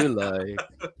whatever you like.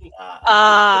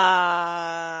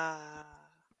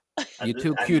 You're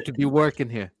too cute to be working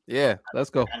here. Yeah, let's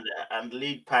go. And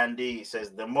lead Pandy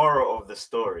says the moral of the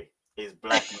story is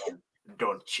black men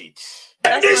don't cheat.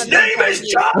 That's His not name Lead is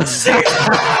Pandy. John C.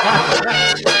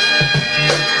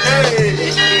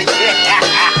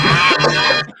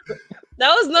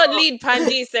 That was not Lead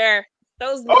Pandy, sir.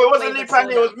 That was Oh, it milk wasn't lead flavored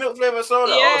Pandy, it soda. was milk flavor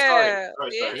soda. Yeah, Oh,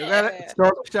 sorry. You got it?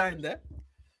 Start shine there.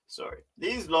 Sorry.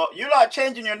 These lot, you lot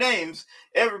changing your names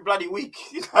every bloody week.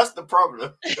 That's the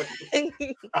problem.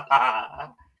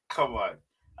 Come on.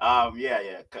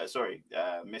 Sorry,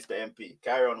 Mr. MP.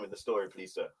 Carry on with the story,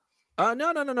 please, sir.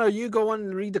 No. You go on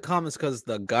and read the comments because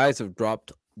the guys have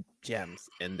dropped gems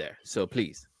in there. So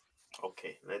please.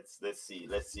 Okay, let's see.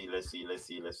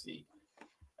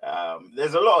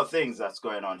 There's a lot of things that's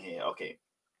going on here. Okay.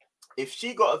 If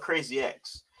she got a crazy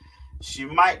ex, she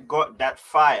might got that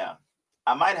fire.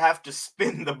 I might have to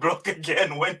spin the block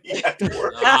again when he at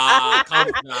work. Calm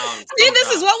down. See,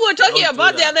 this is what we were talking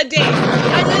about the other day.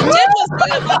 I legit was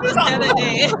talking about this the other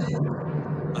day.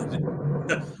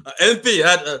 MP,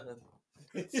 I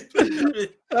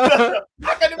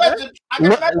can imagine.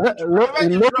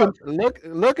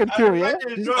 Look at you, yeah.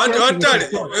 I'll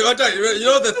tell you. You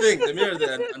know the thing, the mirror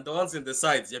there, and the ones in the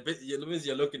sides. You're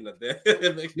looking at there.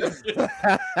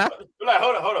 Like,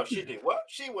 hold on. She did what?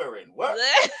 She wearing what?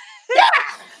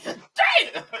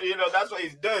 You know, that's what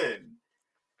he's doing.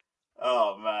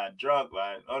 Oh man, drunk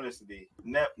man. Honestly,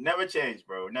 never change,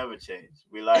 bro. Never change.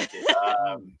 We like it.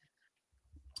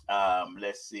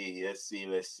 Let's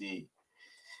see.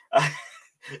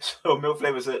 So Milk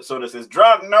Flavor Soda says,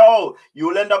 "Drunk, no, you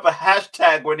will end up a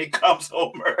hashtag when he comes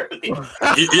home early."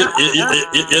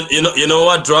 You know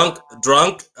what, drunk.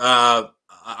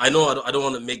 I know I don't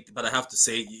want to make, but I have to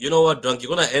say, you know what, drunk.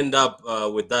 You're gonna end up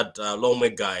with that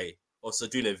Lome guy also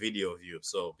doing a video of you.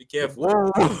 So be careful.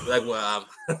 Like, well,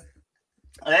 and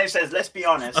then he says, "Let's be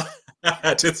honest."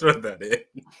 Just throw that in.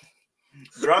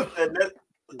 Drunk said,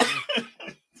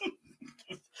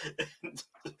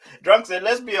 Drunk said,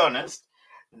 "Let's be honest.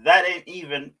 That ain't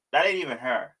even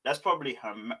her. That's probably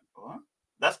her.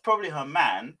 That's probably her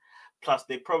man. Plus,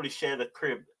 they probably share the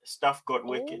crib. Stuff got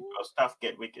wicked, or stuff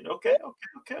get wicked. Okay.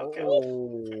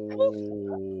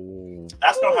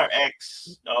 That's not her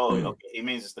ex. Oh, okay. It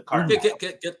means it's the current.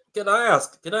 Can I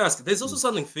ask? There's also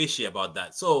something fishy about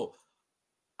that. So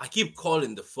I keep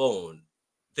calling the phone.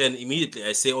 Then immediately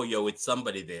I say, "Oh, you're with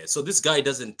somebody there." So this guy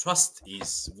doesn't trust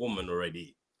his woman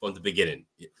already from the beginning,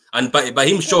 and by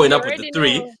him showing up with the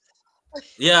three, know.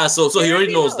 yeah. So he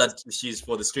already knows knows. that she's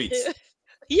for the streets.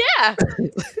 Yeah.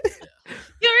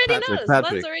 He already knows.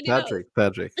 Lance already knows.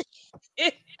 Patrick.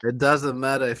 It doesn't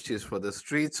matter if she's for the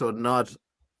streets or not.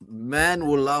 Men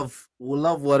will love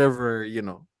whatever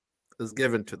is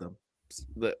given to them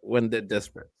when they're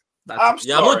desperate. I'm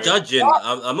not judging.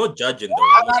 I'm not judging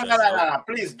though. No.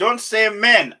 Please don't say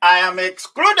men. I am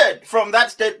excluded from that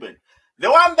statement. The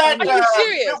one that Are you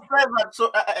serious?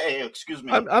 Excuse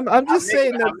me. I'm just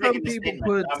saying that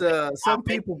some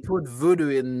people put voodoo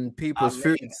in people's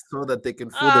foods so that they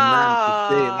can fool the man to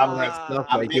stay and all that stuff.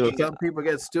 Some people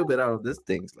get stupid out of these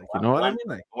things. Like, you know what I mean?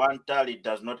 Like, one tally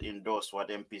does not endorse what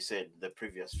MP said the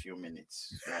previous few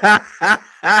minutes.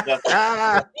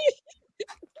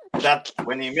 That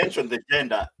when he mentioned the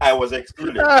gender, I was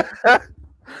excluded.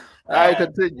 I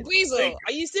continue. Weasel,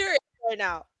 are you serious right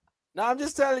now? No, I'm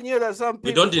just telling you that some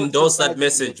people we don't endorse that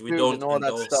message. We don't all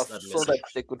endorse that stuff that so that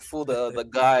they could fool the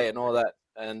guy and all that.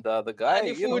 And the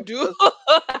guy, they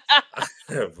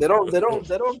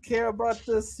don't care about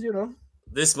this,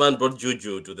 This man brought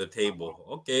juju to the table.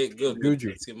 Okay, good.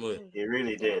 Juju. He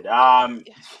really did.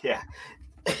 Yeah.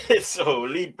 So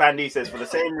Lead Pandy says, for the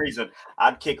same reason,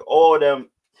 I'd kick all them.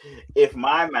 If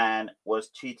my man was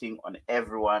cheating on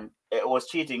everyone,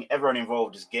 everyone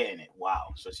involved is getting it.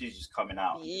 Wow. So she's just coming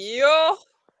out. Yo.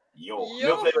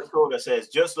 Milk Flavor Soda says,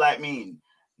 just like me,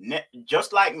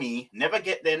 never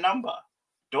get their number.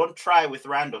 Don't try with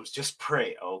randoms, just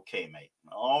pray. Okay, mate.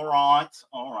 All right.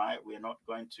 We're not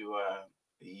going to I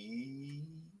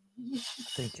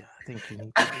think you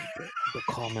need to read the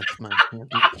comments, man.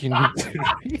 You need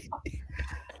to read.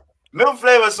 Milk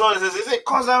Flavor Soda says, is it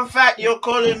cause I'm fat you're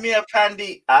calling me a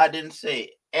pandy? I didn't say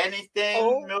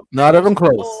anything. Not even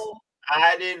close.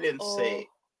 I didn't say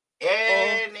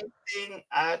anything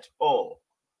at all.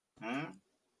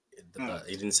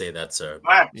 He didn't say that, sir.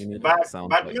 But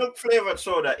sound like milk flavored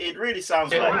soda, it really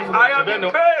sounds like. I am in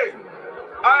pain.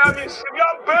 I am in severe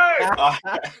pain.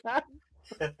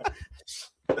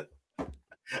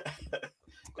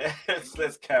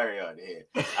 Let's carry on here.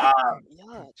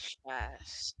 You're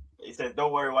trash. He said,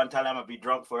 "Don't worry, one time I'm gonna be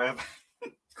drunk forever."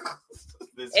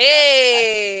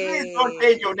 Hey, Please don't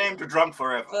change your name to Drunk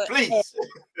Forever, please.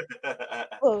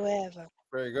 forever.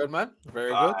 very good, man. Very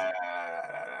good.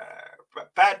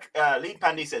 Lead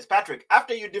Pandy says, Patrick,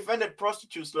 after you defended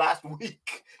prostitutes last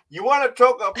week, you want to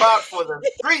talk about for the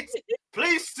streets?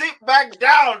 Please sit back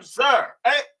down, sir.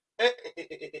 You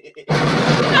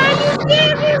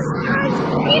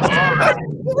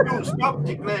stop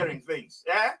declaring things.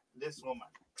 Yeah, this woman.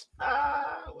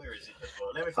 Where is it?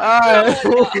 Let me find it.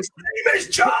 His name is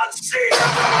John Cena.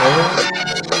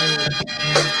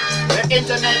 The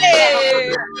internet.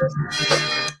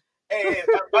 Hey,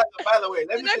 by the way,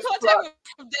 let me just plug.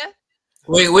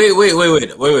 Wait.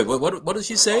 What is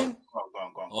she saying? Go on.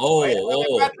 Oh, Wait,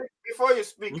 oh. Patrick, before you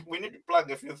speak, we need to plug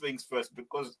a few things first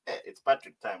because it's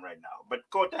Patrick time right now. But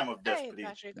call time of death, Hey, please.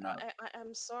 Patrick, No.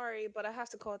 I'm sorry, but I have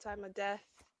to call time of death.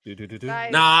 Do-do-do-do.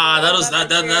 Guys, Nah, we're all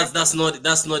gathered here. that's not it.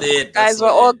 Guys, That's we're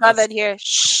not all it. That's- gathered here.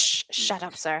 Shh, shut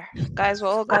up, sir. Guys, we're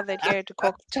all gathered here to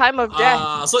call time of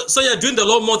death. So you're doing the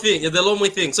Lomo thing, the Lomo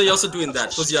thing. So you're also doing that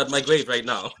because you're at my grave right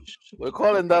now. We're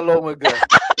calling that Loma girl.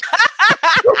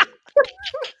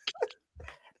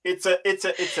 It's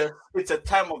a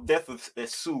time of death with a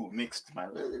Sue mixed, man.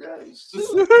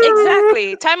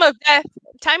 Exactly. Time of death.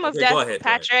 Time of Okay, go death, ahead, go ahead.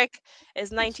 Patrick,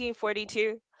 is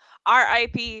 1942.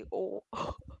 R.I.P. Oh,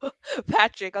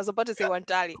 Patrick. I was about to say one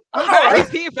Dali.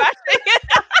 R.I.P. Patrick.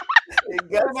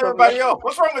 Getting everybody else.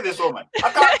 What's wrong with this woman? I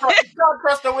can't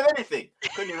trust her with anything.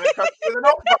 Couldn't even trust her with an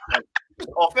off button.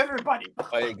 Off everybody.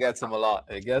 Oh, it gets him a lot.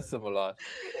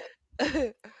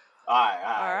 All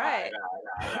right.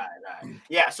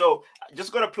 Yeah, so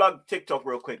just gonna plug TikTok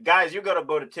real quick. Guys, you gotta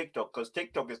go to TikTok because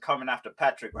TikTok is coming after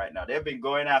Patrick right now. They've been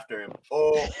going after him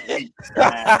all week.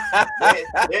 Man.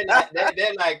 They're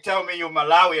like, tell me you're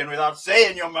Malawian without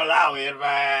saying you're Malawian,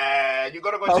 man. You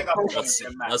gotta go check out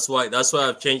them, man. That's why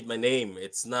I've changed my name.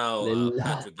 It's now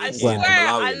Patrick. I aka swear, the I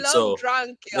Malawian. love So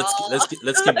drunk, y'all. let's keep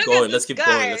Look at going. this Let's keep guy.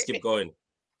 going. Let's keep going.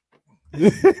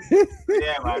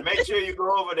 Yeah, man. Make sure you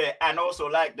go over there and also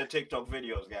like the TikTok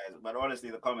videos, guys. But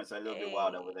honestly, the comments are a little bit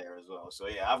wild over there as well. So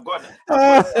yeah, I've got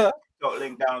the TikTok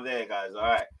link down there, guys. All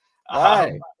right.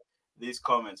 Right. These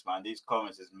comments, man. These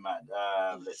comments is mad.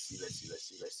 Let's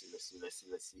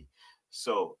see.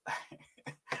 So,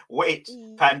 wait,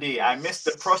 Pandy, I missed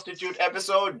the prostitute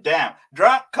episode. Damn,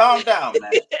 drunk. Calm down,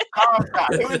 man. Calm down.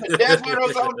 You in the desert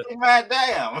or something, man?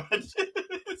 Damn.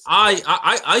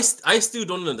 I still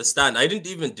don't understand. I didn't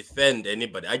even defend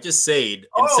anybody. I just said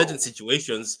in certain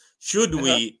situations, should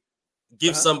we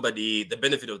give somebody the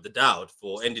benefit of the doubt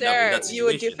for ending up in that situation? You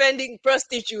were defending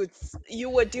prostitutes.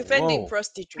 Whoa.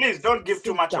 Prostitutes. Please don't give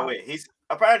too much away. He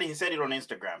said it on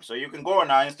Instagram, so you can go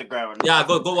on our Instagram. And Yeah,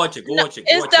 go watch it. Go watch it.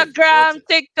 Instagram,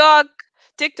 TikTok.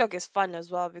 TikTok is fun as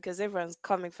well because everyone's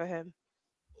coming for him.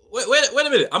 Wait a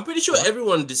minute. I'm pretty sure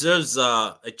everyone deserves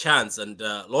a chance, and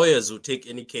lawyers will take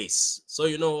any case. So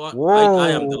you know what? I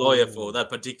am the lawyer for that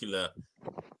particular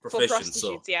profession. For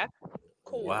prostitutes, yeah.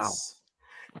 Cool. Wow.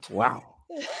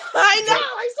 I know.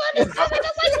 I saw this comment.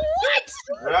 I was like, what?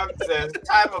 Rock says,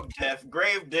 time of death,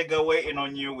 grave digger waiting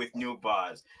on you with new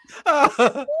bars.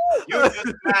 You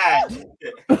just mad.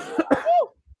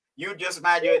 You just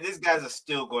mad. These guys are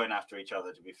still going after each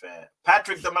other, to be fair.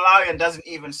 Patrick the Malawian doesn't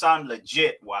even sound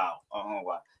legit. Wow. Oh,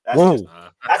 wow. That's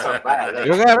a bad.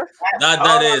 You got her?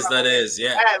 That is,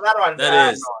 yeah. That one.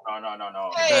 That is. No.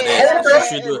 That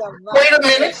is. Wait a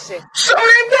minute.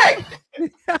 Sorry,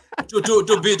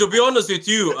 To be honest with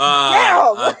you,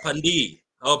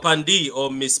 Pandi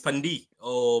or Miss Pandi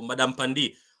or Madame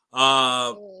Pandi,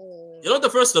 you're not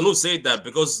the first one who said that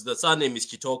because the surname is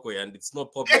Chitokwe and it's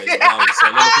not popular in Malawi. So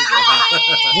a lot of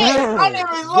people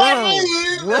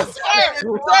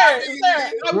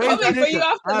Sir, I'm coming for you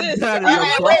after this.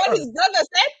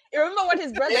 Remember what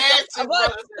his brother said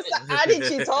about adding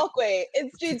Chitokwe?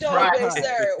 It's Chitokwe,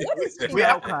 sir. What is we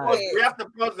have to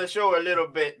pause the show a little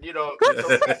bit. You know,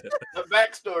 the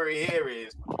backstory here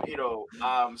is,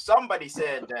 somebody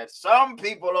said that some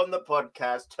people on the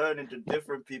podcast turn into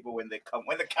different people when they come.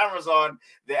 When the camera's on,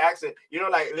 they accent.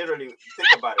 Like literally, think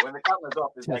about it. When the camera's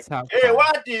off, it's like, hey,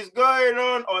 what is going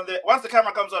on? Once the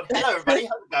camera comes on, hello everybody,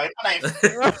 how's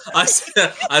it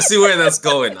going? I see where that's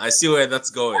going. I see where that's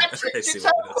going.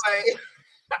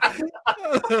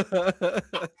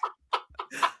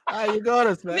 You got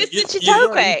us, man. Mr.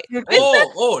 Chitokwe.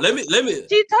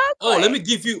 Let me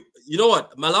give you. you know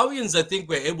what? Malawians, I think,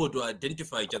 were able to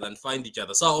identify each other and find each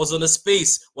other. So I was on a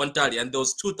space one time, and there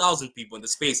was 2,000 people in the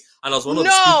space, and I was one of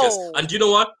the speakers. No. And you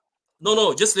know what?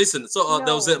 No, just listen. So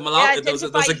there was a They Malawi, there was a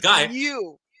identified guy.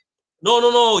 you.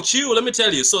 No, chill. Let me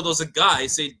tell you. So there was a guy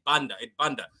said Banda.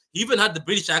 He even had the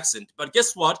British accent. But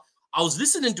guess what? I was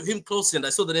listening to him closely, and I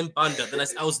saw the name Banda. Then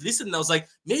I was listening. I was like,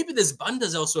 maybe there's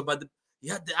Bandas also, but he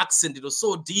had the accent. It was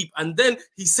so deep. And then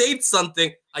he said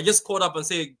something. I just caught up and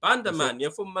said, Banda, man,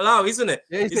 you're from Malawi, isn't it?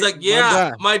 Yeah, He's like, yeah,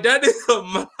 Banda. my dad is from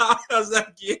Malawi. I was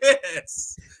like,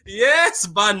 yes,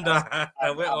 Banda.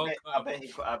 I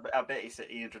bet he said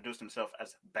he introduced himself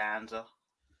as Banza.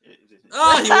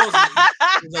 Oh, he was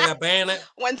like a bandit.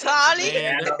 Wantali.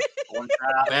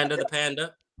 Banda the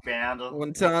panda. Banda.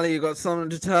 Wantali, you got something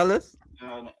to tell us?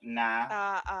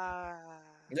 Nah, my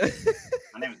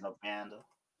name is no Panda.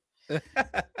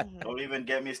 Don't even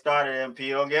get me started, MP.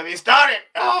 Don't get me started.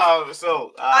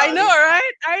 I know,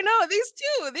 right? I know these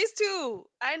two.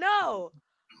 I know.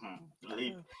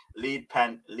 Lead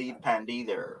Pandi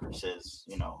there says,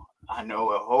 I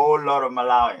know a whole lot of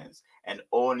Malawians, and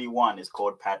only one is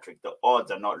called Patrick. The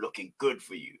odds are not looking good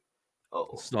for you.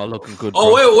 Oh, It's not looking good.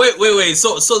 Oh, bro. wait.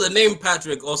 So the name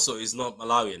Patrick also is not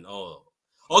Malawian. Oh,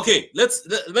 okay. Let's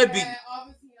maybe.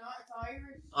 Obviously not. It's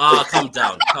Irish. Calm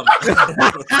down. Calm down.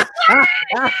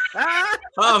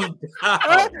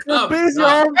 These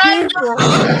are own people.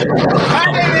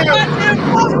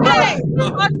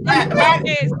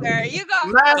 Okay, sir. You got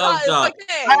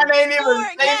man ain't even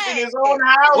safe in his own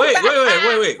house. Wait.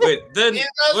 Then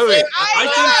wait.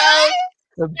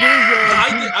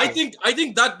 I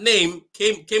think that name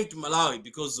came to Malawi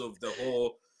because of the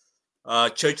whole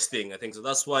church thing. I think so.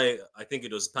 That's why I think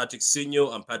it was Patrick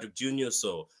Senior and Patrick Junior.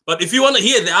 So, but if you want to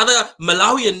hear the other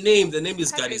Malawian name, the name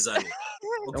is Ganizani.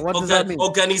 And what does that mean?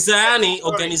 Organizani.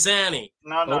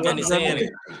 No.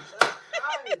 Organizani.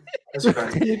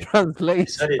 Can you translate?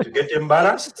 Sorry, to get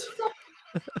embarrassed.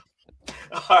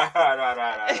 All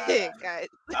right. Guys.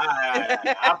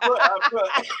 I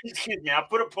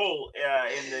put a poll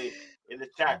in the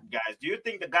chat, guys. Do you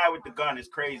think the guy with the gun is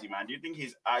crazy, man? Do you think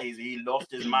he lost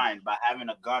his mind by having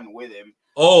a gun with him?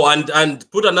 Oh, and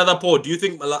put another poll. Do you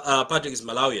think Patrick is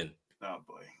Malawian? Oh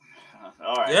boy.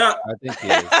 All right. Yeah. I think he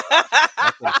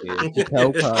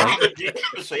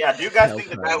is. So yeah, do you guys think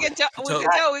the guy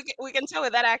We can tell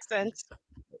with that accent.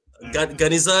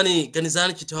 Ganizani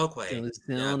Chitokwe.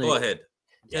 Yeah, go ahead.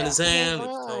 Ganizani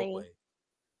Chitokwe.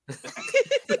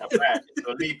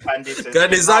 So Lead Pandit says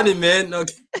Ganizani, man.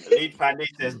 Okay. Lead Pandit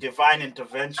says divine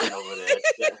intervention over there.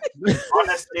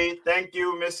 Honestly, thank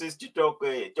you, Mrs.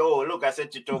 Chitokwe. Oh, look, I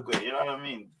said Chitokwe. You know what I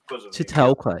mean? Because of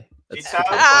Chitokwe. Do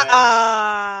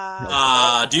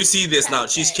you see this now?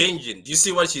 She's changing. Do you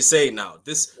see what she's saying now?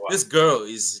 This girl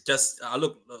is just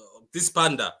look. This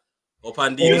panda or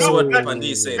Pandi. You see what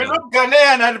Pandi is saying? You look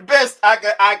Ghanaian at best.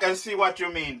 I can see what you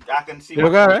mean. I can see. You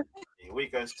got it. We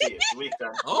can see it. We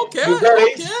can. Okay.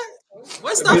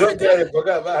 West Africa.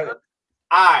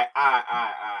 I'm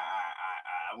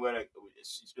gonna.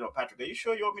 Patrick, are you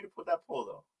sure you want me to put that poll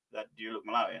though? That do you look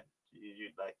Malawian? You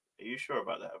like? Are you sure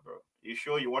about that, bro? Are you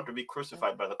sure you want to be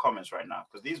crucified by the comments right now?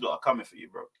 Because these lot are coming for you,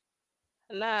 bro.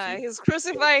 Nah, he's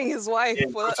crucifying his wife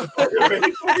for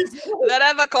that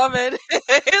other comment.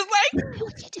 He's like,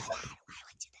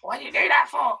 what you do that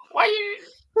for? Why you?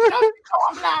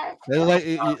 I'm live. They're like,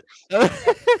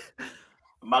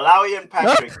 Malawian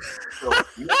Patrick. So,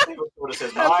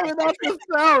 says, that's without the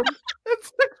sound.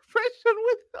 It's the expression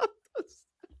without the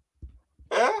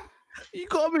sound. You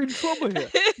got me in trouble here.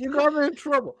 You got me in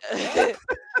trouble.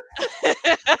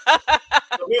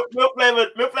 Milk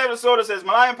Flavor Soda says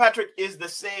Malawian Patrick is the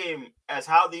same as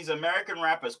how these American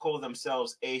rappers call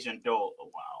themselves Asian Dole. Oh,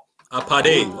 wow.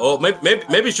 Apade. Or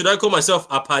maybe should I call myself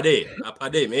Apade?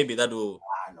 Apade. Maybe that will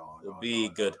be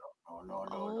good.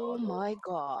 Oh my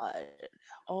God.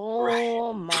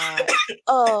 Oh my.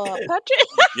 Patrick.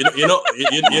 You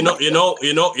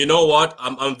know what?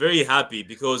 I'm very happy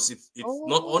because it's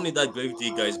not only that Grave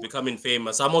Digger is becoming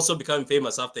famous. I'm also becoming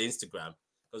famous after Instagram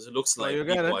because it looks like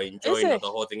people are enjoying the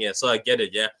whole thing. Yeah, so I get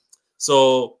it. Yeah.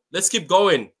 So let's keep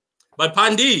going. But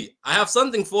Pandi, I have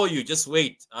something for you. Just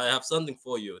wait. I have something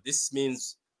for you. This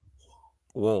means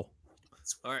whoa.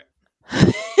 All right.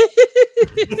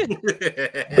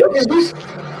 What is this?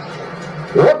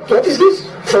 What is this?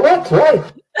 For what?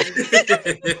 Why?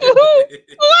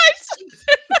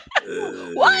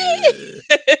 Why?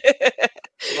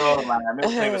 No, man. I'm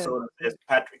famous.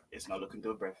 Patrick, it's not looking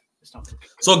good, bro. It's not.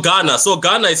 So Ghana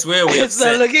is where we. It's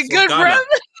not looking good, bro.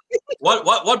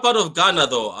 What part of Ghana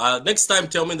though? Next time,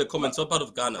 tell me in the comments what part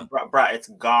of Ghana. Bro, it's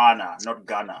Ghana, not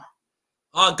Ghana.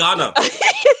 Ghana.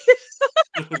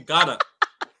 Ghana.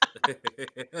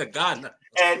 Ghana.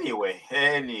 Anyway.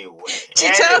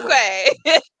 Chitokwe.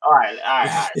 All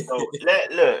right. So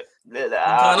look.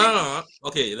 Ghana.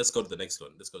 Okay, let's go to the next one.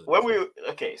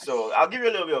 So I'll give you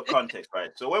a little bit of context,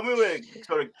 right? So when we were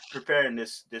sort of preparing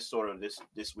this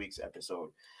week's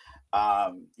episode,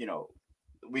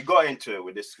 we got into it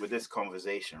with this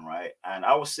conversation, right? And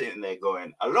I was sitting there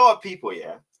going, a lot of people,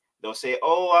 they'll say,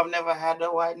 "Oh, I've never had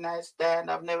a one night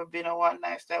stand. I've never been a one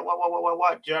night stand."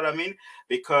 What? Do you know what I mean?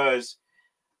 Because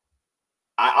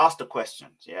I asked the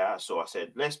questions, So I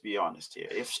said, let's be honest here.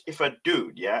 If a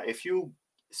dude, if you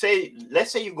say,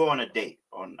 let's say you go on a date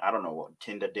on, I don't know what,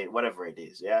 Tinder date, whatever it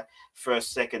is,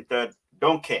 first, second, third,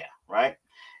 don't care, right?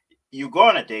 You go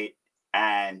on a date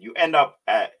and you end up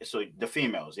at, so the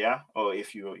females, or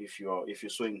if you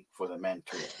swing for the men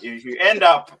too, if you end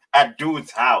up at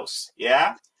dude's house,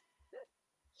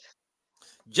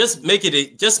 just make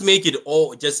it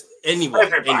all, just anyone,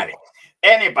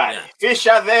 anybody,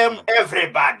 Fisher them,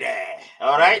 everybody,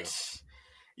 all right?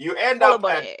 You end up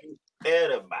at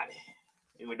everybody.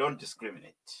 We don't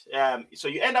discriminate. So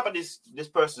you end up at this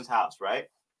person's house, right?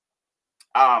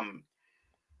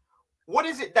 What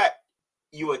is it that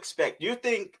you expect? Do you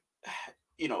think,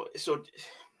 so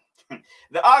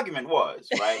the argument was,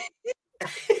 right?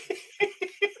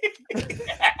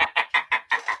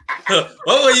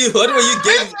 What were you getting? What are you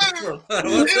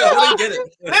getting?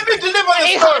 Let me deliver the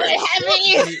story.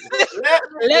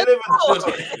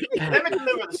 Let me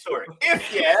deliver the story. If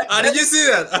did you see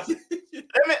that?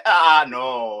 Let me.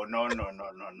 No.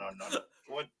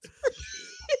 What?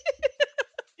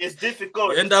 It's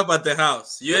difficult. You end up at the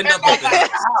house. You end up at the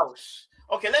house.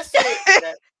 Okay,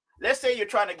 let's say you're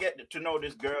trying to get to know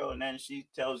this girl, and then she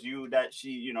tells you that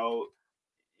she,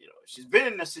 she's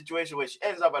been in a situation where she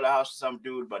ends up at the house with some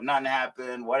dude, but nothing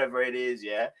happened, whatever it is,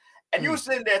 And you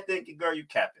sitting there thinking, girl, you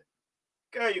capping.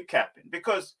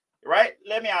 Because, right,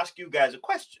 let me ask you guys a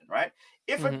question, right?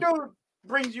 If a dude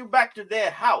brings you back to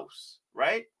their house,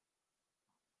 right?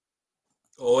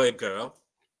 Or a girl.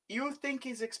 You think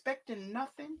he's expecting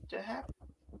nothing to happen?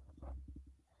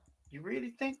 You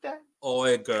really think that? Or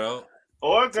a girl.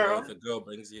 Or a girl. So if a girl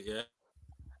brings you,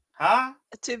 Huh?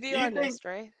 To be honest,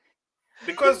 right?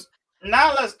 Because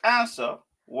Nala's answer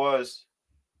was,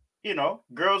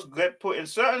 girls get put in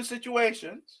certain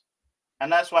situations,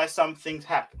 and that's why some things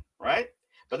happen, right?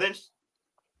 But then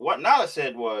what Nala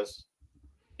said was,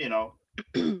 you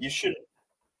shouldn't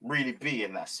really be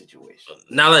in that situation.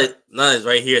 Nala is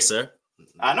right here, sir.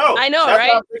 I know,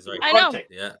 right? I know.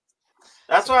 Yeah.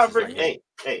 That's why I'm bringing.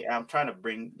 Hey, I'm trying to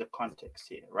bring the context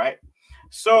here, right?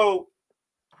 So,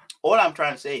 all I'm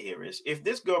trying to say here is, if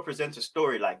this girl presents a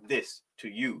story like this to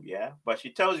you, but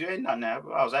she tells you ain't nothing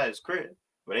happened. I was at his crib,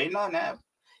 but ain't nothing happened.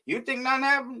 You think nothing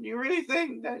happened? You really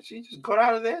think that she just got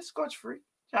out of there scotch free?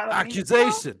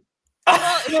 Accusation.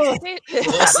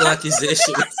 False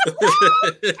accusation.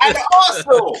 and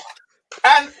also,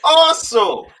 and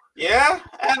also,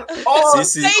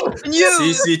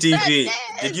 CCTV.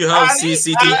 Did you have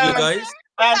CCTV, guys?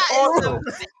 And also,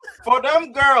 for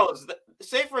them girls,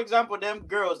 say for example, them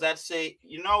girls that say,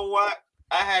 you know what,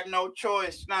 I had no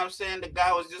choice. You know what I'm saying? The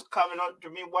guy was just coming up to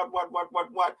me. What?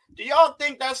 Do y'all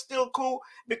think that's still cool?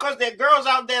 Because there are girls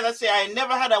out there that say, I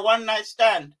never had a one night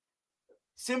stand.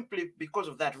 Simply because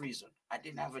of that reason. I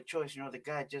didn't have a choice. The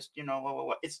guy just,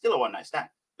 what. It's still a one night stand.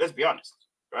 Let's be honest,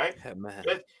 right? Yeah, man.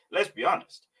 Let's be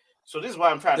honest. So this is why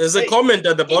I'm trying There's to say. a comment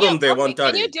at the bottom there, one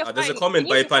time. There's a comment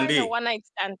by Pandi. One night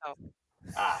stand though.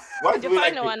 What do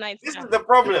like one night stand? This is the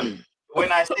problem. When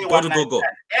I say go to Google,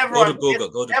 go to Google.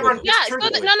 Yeah, no.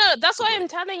 That's why I'm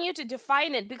telling you to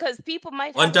define it, because people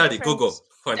might have a different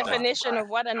definition of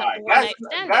what a one night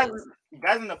stand is.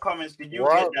 Guys in the comments, did you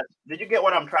get that? Did you get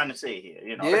what I'm trying to say here?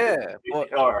 Yeah.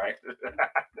 All right.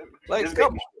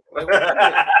 Come on.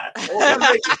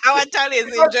 Our Tony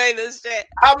is enjoying this shit.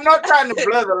 I'm not trying to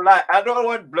blur the line. I don't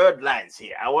want blurred lines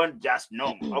here. I want just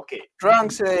normal. Okay.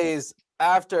 Drunk says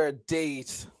after a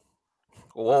date.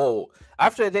 Whoa.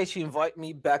 After a date, she invite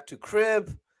me back to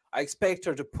crib. I expect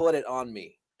her to put it on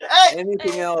me.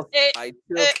 Anything else, I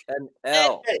took an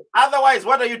L. Otherwise,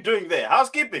 what are you doing there?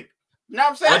 Housekeeping. You know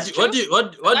what I'm saying? What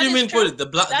do you mean put it? The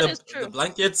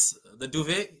blankets, the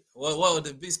duvet? What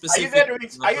would be specific?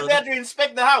 Are you there to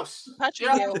inspect the house? Patrick,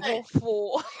 this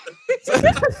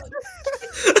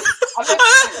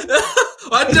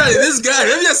guy,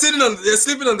 maybe they're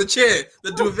sleeping on the chair,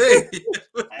 the duvet.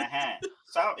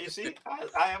 So you see,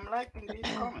 I am liking these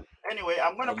comments. Anyway,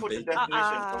 I'm gonna put the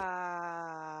definition.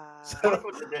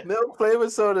 Milk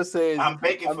flavored soda says I'm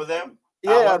baking for them.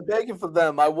 Yeah, I'm begging for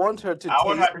them. I want her to I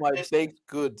want her taste to my taste- baked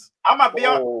goods. I'm gonna be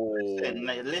on. Oh,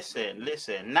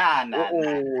 Listen. Nah.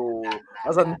 oh,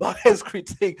 that's unbiased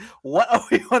critique. What are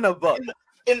we on about?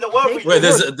 In the world, Baked we Well,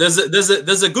 goods.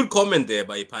 there's a good comment there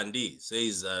by Pandi.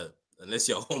 Says unless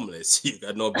you're homeless, you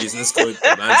got no business going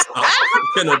to a man's house.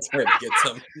 You're not trying to get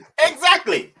some.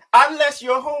 exactly. Unless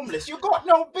you're homeless, you got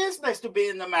no business to be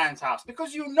in the man's house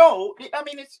because you know. I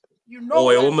mean, it's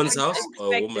Or a that woman's It's house.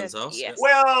 Or a woman's expected, house. Yeah. yes.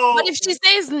 Well, But if she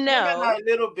says women no, are a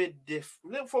little bit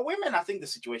different. For women, I think the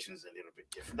situation is a little bit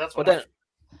different. That's what But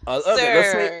then, okay,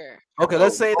 let's say, sir.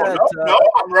 let's say that. no,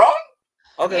 I'm wrong.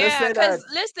 Okay, let's Yeah, say that. because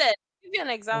listen, give you an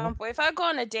example. If I go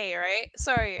on a date, right?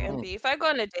 Sorry, Mhm. MP. If I go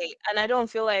on a date and I don't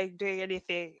feel like doing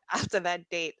anything after that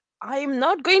date, I'm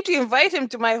not going to invite him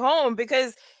to my home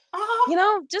because,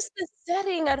 just the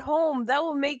setting at home that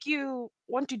will make you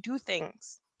want to do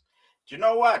things. Do you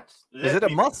know what? Is it a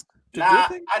must to do Nah,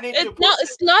 things? I need to put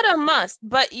It's not a must,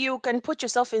 but you can put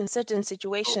yourself in certain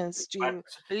situations to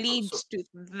lead to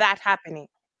that happening.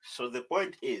 So the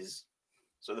point is,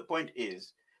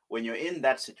 when you're in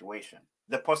that situation,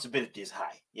 the possibility is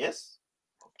high. Yes.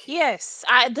 Yes,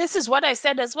 this is what I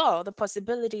said as well. The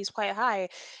possibility is quite high.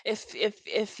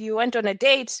 If you went on a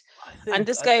date and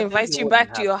this guy I think invites it you wouldn't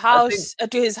back to your happen. I think house,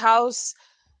 to his house,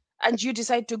 and you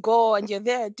decide to go and you're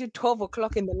there till 12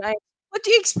 o'clock in the night, what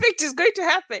do you expect is going to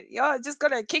happen? You're just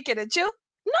gonna kick it and chill?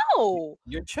 No.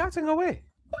 you're chatting away.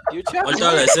 You're One chatting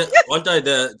time away. I said,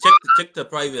 check the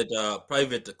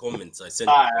private comments I sent.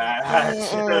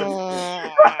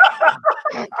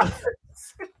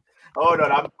 Hold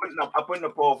on, I'm putting a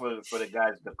poll for the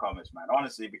guys in the comments, man.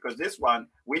 Honestly, because this one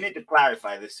we need to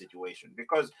clarify this situation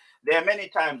because there are many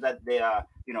times that they are,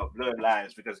 blurred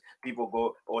lines because people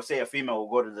go or say a female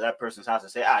will go to that person's house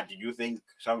and say, did you think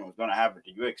something was gonna happen?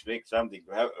 Did you expect something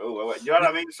to happen? Oh, you know what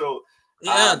I mean? So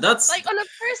yeah, that's like on a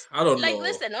first, I don't like know.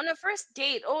 listen, on a first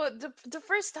date or the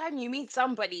first time you meet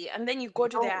somebody and then you go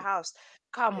to their house.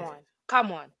 Come on.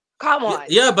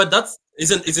 Yeah, but that's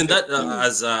isn't that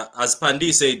as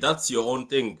Pandi said, that's your own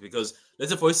thing because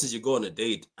let's say for instance you go on a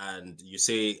date and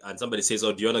somebody says,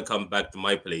 oh, do you want to come back to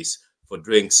my place for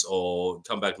drinks or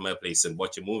come back to my place and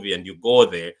watch a movie, and you go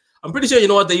there, I'm pretty sure you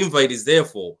know what the invite is there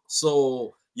for.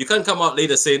 So you can't come out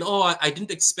later saying, oh, I didn't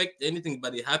expect anything,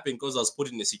 but it happened because I was put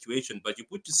in a situation. But you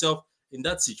put yourself in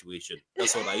that situation.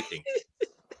 That's what I think.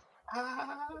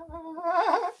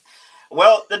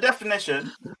 Well, the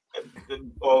definition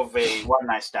of a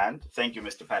one-night stand, thank you,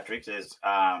 Mr. Patrick, is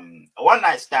a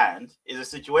one-night stand is a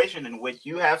situation in which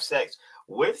you have sex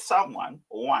with someone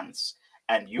once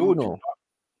and you do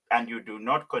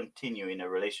not continue in a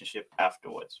relationship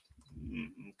afterwards.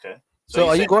 Okay. So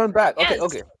are you going back? Okay, Yes.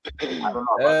 okay. I don't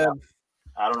know about that.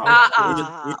 I don't know.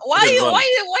 Why are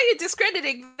you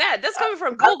discrediting that? That's coming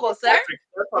from Google, sir.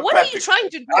 What are you trying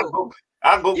to do?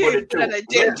 I googled it too.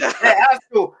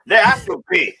 There has to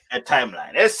be a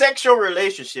timeline. A sexual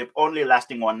relationship only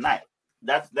lasting one night.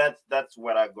 That's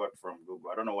what I got from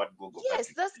Google. I don't know what Google. Yes,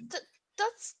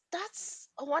 that's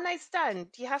a one night stand.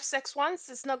 You have sex once.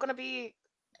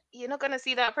 You're not gonna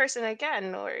see that person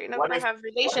again, or you're not gonna have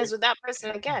relations with that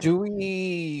person again. Do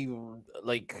you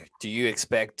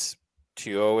expect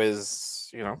to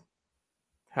always,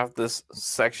 have this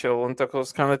sexual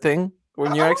intercourse kind of thing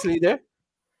when you're actually there?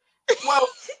 Well,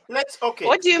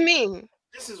 What do you mean?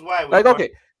 This is why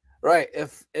right.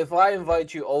 If I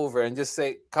invite you over and just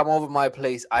say, come over my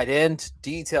place, I didn't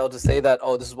detail to say that,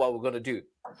 oh, this is what we're gonna do.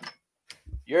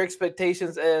 Your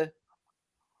expectations is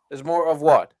more of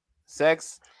what?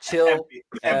 Sex, chill,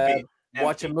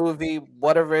 watch a movie,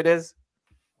 whatever it is.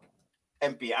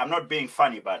 MP, I'm not being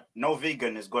funny, but no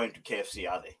vegan is going to KFC,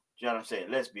 are they? Do you know what I'm saying?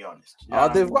 Let's be honest.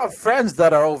 They've got friends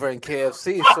that are over in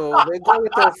KFC, so they go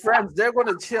with their friends. They're going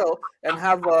to chill and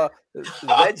have a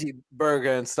veggie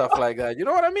burger and stuff like that. You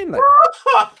know what I mean? Like,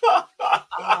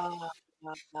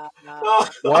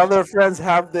 while their friends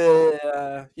have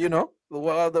the,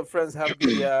 while the friends have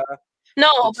the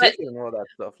no, the chicken and all that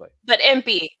stuff. Like, but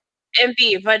MP,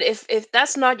 but if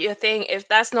that's not your thing, if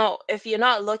you're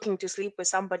not looking to sleep with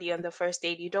somebody on the first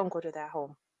date, you don't go to their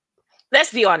home.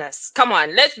 Let's be honest. Come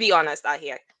on, let's be honest out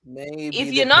here. Maybe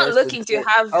if you're not looking to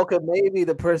have, okay, maybe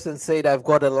the person said I've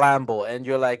got a Lambo, and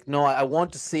you're like, no, I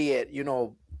want to see it.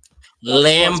 Lambo.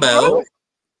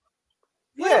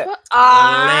 Yeah.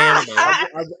 I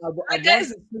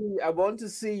want to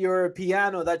see your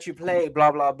piano that you play.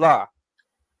 Blah blah blah.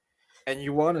 And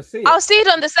you want to see it. I'll see it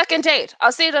on the second date.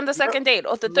 I'll see it on the second date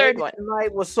or the third one.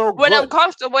 Tonight was so when good. I'm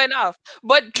comfortable enough.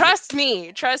 But trust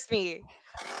me.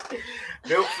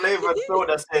 Milk flavored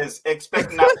soda says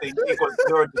expect nothing equals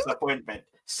zero disappointment.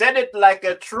 Said it like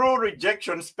a true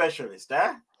rejection specialist,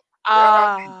 huh?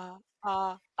 Ah,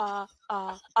 ah, ah,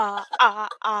 ah, ah, ah,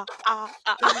 ah, ah,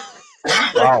 ah.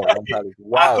 Wow, one time. I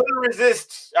Wow. couldn't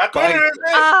resist. I couldn't Fight it. resist.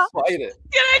 Ah, Fight it.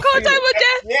 can I call Fight time it. of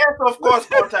death? Yes, of course,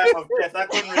 call time of death. I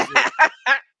couldn't resist.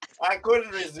 I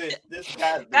couldn't resist. This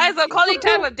guy's Guys, been I'm calling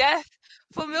time of death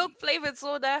for milk flavored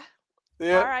soda.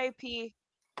 Yeah. R.I.P.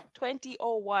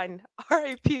 2001.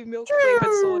 R.I.P. milk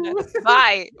flavored soda.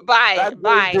 Bye, bye, That grave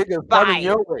bye, digger's coming bye.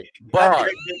 your way.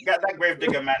 that Bar. grave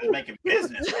digger man is making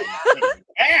business right now. Making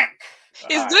bank.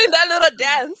 He's All right. doing that little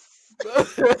dance.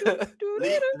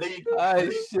 Lee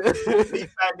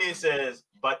Paddy says,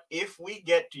 but if we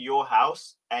get to your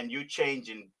house and you change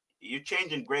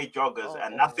in gray joggers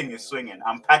and nothing is swinging,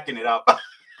 I'm packing it up.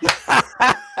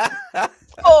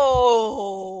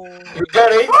 Oh. You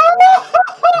got it.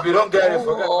 If you don't get it,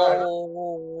 forget about it.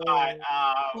 All right.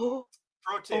 Oh.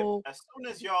 Pro tip: Oh. as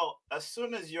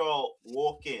soon as y'all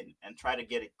walk in and try to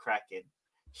get it cracking,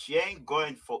 she ain't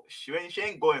going for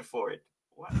it.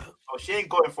 What? Oh, she ain't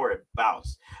going for it.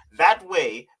 Bounce. That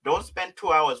way, don't spend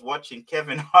 2 hours watching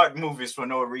Kevin Hart movies for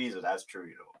no reason. That's true,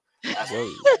 you know. That's Whoa.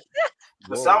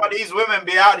 So some of these women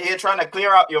be out here trying to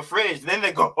clear out your fridge, then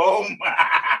they go home.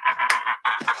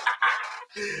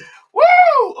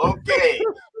 Woo! Okay.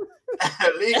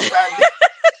 Lee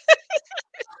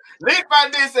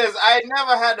Pandy says, I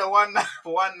never had a one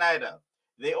nighter.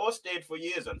 They all stayed for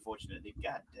years, unfortunately.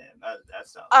 God damn, that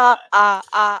sounds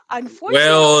bad. Unfortunately.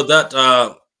 Well, that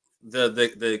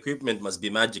the equipment must be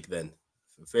magic then.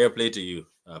 Fair play to you,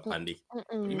 Pandy.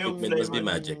 Milk Equipment must be flavor.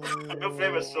 magic. Milk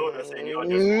flavor soda saying you're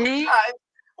just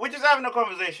we're just having a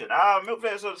conversation. Milk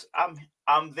flavor soda.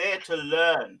 I'm there to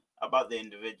learn about the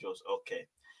individuals. Okay.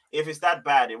 If it's that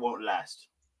bad, it won't last.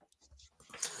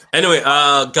 Anyway,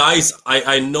 guys,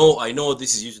 I know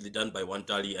this is usually done by one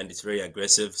tally and it's very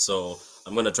aggressive, so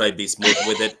I'm gonna try be smooth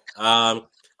with it.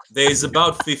 There's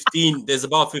about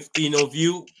 15 of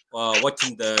you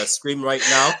watching the stream right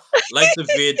now. Like the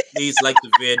vid, please like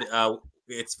the vid.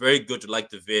 It's very good to like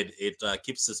the vid. It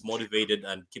keeps us motivated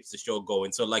and keeps the show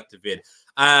going. So like the vid.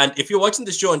 And if you're watching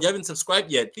the show and you haven't subscribed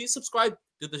yet, please subscribe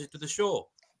to the show.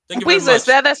 Thank you very Please, much. it's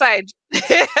the other side.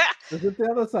 Is it the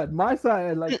other side? My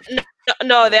side, like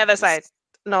No, the other side.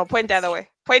 No, point the other way.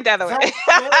 Point the other way.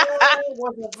 That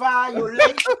was a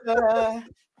violation.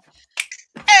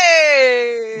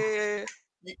 Hey!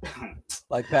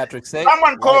 like Patrick said.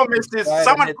 Someone call like, Mrs. subscribe and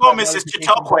Someone hit call that Mrs.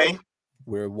 notification Chitokwe. bell.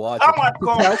 We're watching. Someone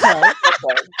call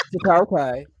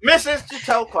Chitokwe. Mrs.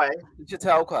 Chitokwe.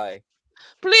 Chitokwe.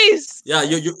 Please. Yeah,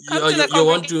 you Come to the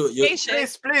want to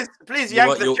conversation. Please you yank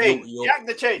want- the you- chain. you- Yank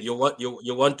the chain. you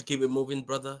want to keep it moving,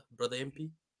 brother MP?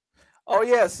 Oh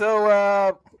yeah, so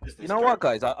This you is know great. what,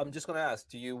 guys? I'm just gonna ask.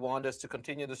 Do you want us to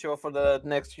continue the show for the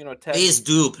next, 10? Please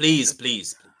do,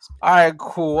 please. All right,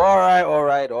 cool. All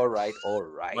right.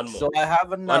 One more. So I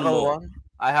have another more. one.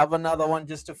 I have another one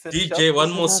just to finish. DJ, up. one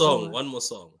There's more another song. one. One more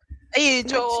song. Hey,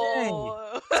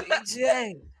 Joe.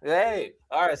 DJ. Hey.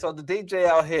 All right. So the DJ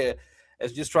out here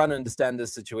is just trying to understand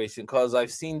this situation because I've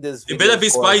seen this. It better be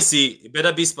videos for- spicy. It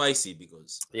better be spicy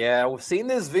because Yeah, we've seen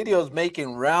these videos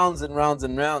making rounds and rounds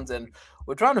and rounds, and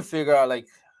we're trying to figure out, like,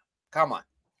 come on,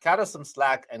 cut us some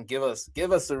slack and give us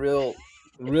a real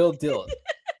deal.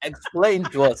 Explain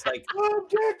to us, like,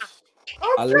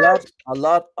 a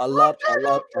lot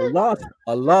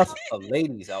of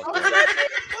ladies out there.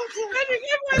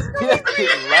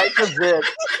 Like the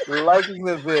vid, liking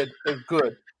the vid is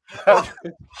good.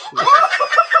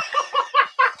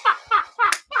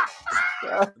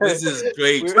 this is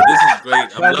great. We're- This is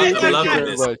great. I'm Thank you loving very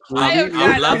this. much. We I am really I'm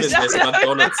glad. loving appreciate this,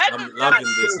 McDonald's. I'm loving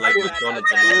this like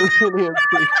McDonald's. I'm loving it. Really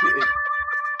appreciate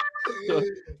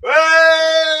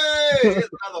Hey! Here's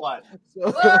another one.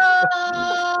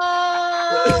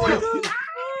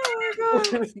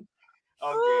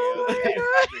 Okay.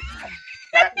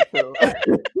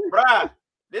 Bruh,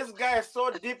 this guy is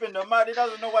so deep in the mud, he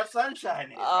doesn't know what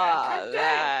sunshine is. Oh,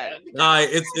 man. Nah,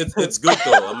 it's good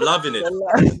though. I'm loving it.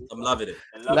 I'm loving it.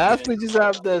 Last, we just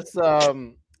have this.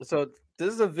 So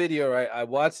this is a video, right? I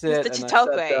watched it Mr. and I sat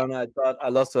Chitokwe. down. I thought I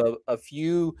lost a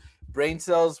few brain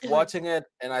cells watching it,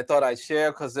 and I thought I'd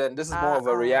share because then this is more of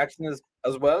a reaction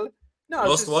as well. No, I was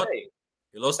Lost just what? saying,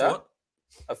 You lost Huh? what?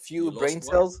 a few lost brain what?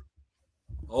 cells.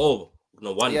 Oh,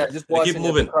 no wonder. Yeah, just You watching keep it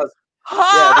moving. because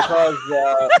Ha!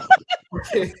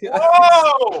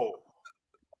 Whoa!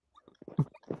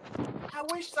 I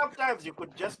wish sometimes you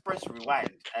could just press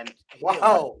rewind and hear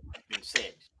Wow. what's been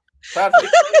said. Patrick.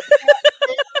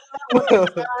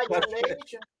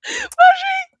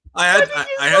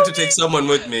 I had to take someone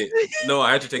with me. No,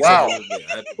 I had to take Wow. someone with me.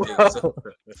 I had to take someone.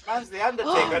 Man's the Oh,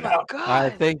 Undertaker my now. I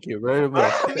God. thank you very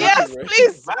much. Thank Yes, you very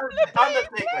please. Man's the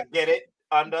Undertaker, get it?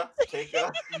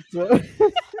 Undertaker. So-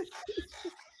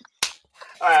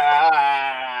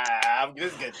 I'm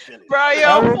just getting silly. Bro, I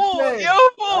you're was fool. saying, You're I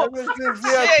fool. was just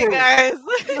Hey guys.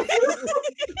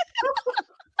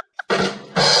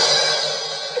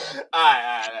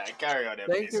 Alright. Carry on.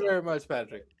 Thank you very much,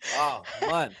 Patrick. Oh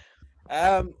man.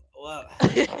 Well,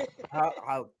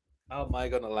 how am I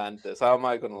gonna land this? How am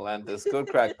I gonna land this? Good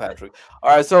crack, Patrick.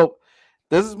 All right, so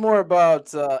this is more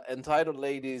about entitled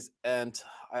ladies, and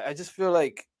I just feel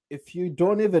like if you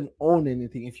don't even own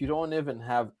anything, if you don't even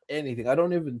have anything, I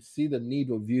don't even see the need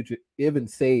of you to even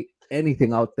say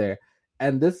anything out there.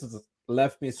 And this has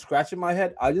left me scratching my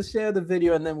head. I'll just share the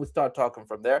video and then we'll start talking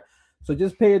from there. So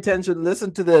just pay attention,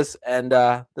 listen to this, and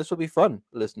this will be fun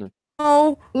listening.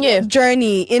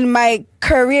 Journey in my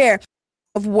career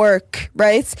of work,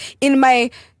 right? In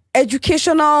my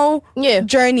educational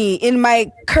journey, in my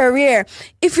career.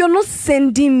 If you're not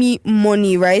sending me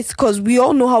money, right? Because we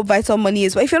all know how vital money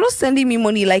is. But if you're not sending me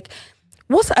money, like,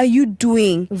 what are you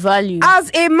doing? Value.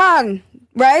 As a man,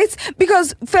 right?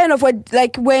 Because fair enough, we're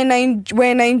in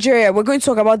Nigeria, we're going to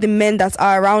talk about the men that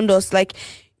are around us. Like,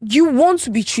 you want to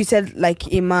be treated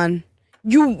like a man.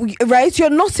 Right? You're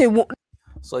not a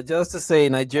So just to say,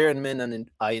 Nigerian men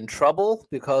are in trouble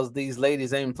because these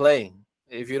ladies ain't playing.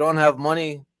 If you don't have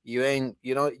money, you ain't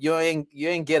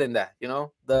getting that. You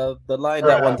know the line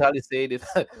that one Tali said,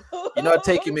 "You're not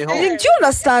taking me home." Do you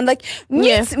understand? Like,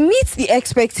 meet the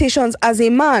expectations as a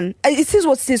man. It is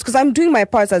what it is, because I'm doing my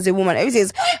part as a woman. Everything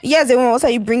says, yes, a woman, what are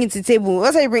you bringing to the table?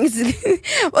 What are you bringing to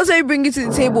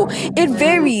the table? It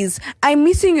varies. I'm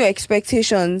meeting your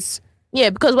expectations. Yeah,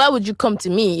 because why would you come to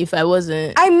me if I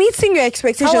wasn't? I'm meeting your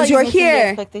expectations. How are you You're meeting your here.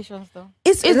 expectations, though?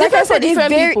 It's like different I said, for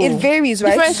different people. It varies, right?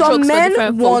 Different Some strokes for men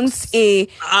different want folks. a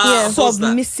What's that?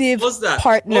 submissive What's that?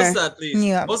 partner. What's that, please?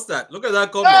 Yeah. What's that? Look at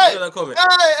that comment. Look at that comment.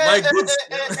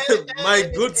 My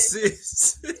good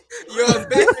sis. You are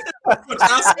begging to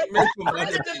ask men for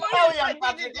money.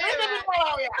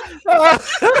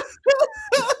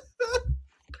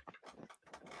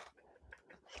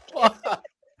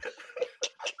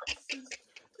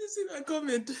 You see that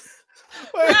comment?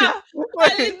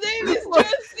 And his name is John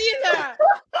Cena.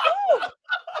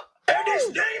 And his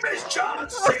name is John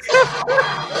Cena.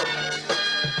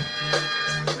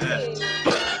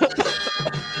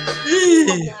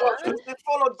 It's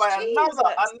followed by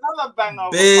another banger.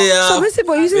 Submissive,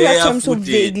 but using that term so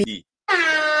vaguely.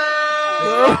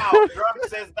 Wow, Drunk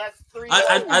says that's 3.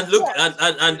 And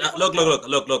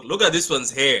look at this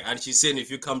one's hair, and she's saying, if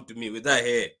you come to me with that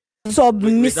hair,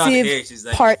 Submissive hair, she's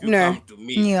like, partner. if you come to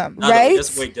me, Yeah. Right?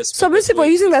 Just wait, Submissive, but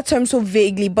using that term so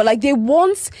vaguely. But like, they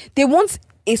want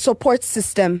a support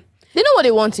system. They know what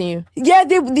they want in you. Yeah,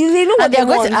 they know what And they they're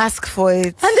going want. to ask for it.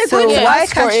 And they're so going to why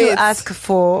ask can't for you it. ask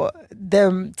for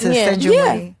them to Yeah. send you Yeah.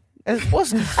 money? I don't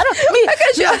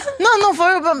no for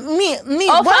real, but me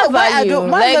Offer why I value. don't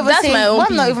Like, I'm that's my own not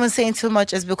peeve. even saying too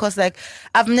much is because, like,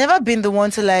 I've never been the one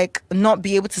to, like, not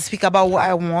be able to speak about what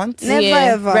I want. Never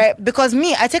Yeah. ever. Right, because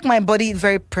me, I take my body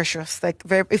very precious. Like,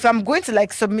 if I'm going to,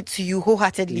 like, submit to you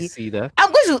wholeheartedly, You see that?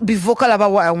 I'm going to be vocal about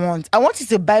what I want. I want you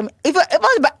to buy me. If I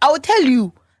want to buy, I will tell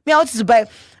you. Me, I want you to buy,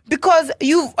 because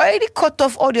you've already cut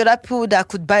off all the other people that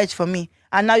could buy it for me,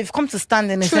 and now you've come to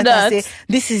stand in the True center and that. say,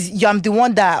 "This is you. I'm the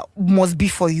one that must be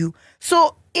for you."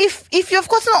 So if you've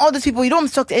gotten all these people, you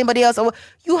don't talk to anybody else. Or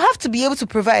you have to be able to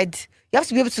provide. You have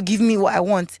to be able to give me what I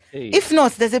want. Hey. If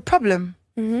not, there's a problem.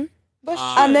 And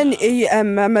then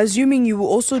I'm assuming you will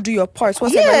also do your parts.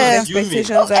 Whatever Yeah. your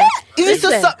expectations are. If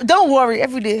it's don't worry,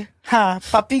 every day.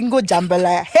 Papingo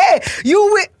jambalaya. Hey, you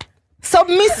will.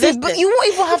 Submissive, but you won't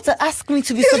even have to ask me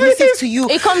to be submissive to you.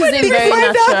 It comes in Because very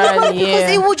naturally. because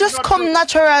it will just come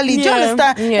naturally. Do you Yeah.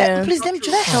 understand? Yeah. Like, please,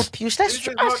 should I help you? Should I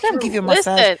give you a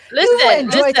massage? Listen, You will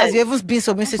enjoy it listen. as you even been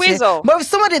submissive to it. Weasel. But if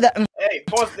somebody that Hey,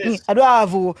 pause this. I don't have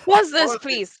Pause this,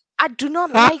 please. I do not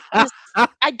like this.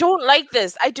 I don't like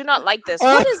this. I do not like this.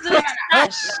 What is this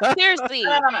trash? Seriously.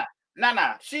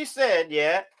 Nah. She said,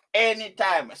 yeah,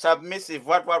 anytime submissive.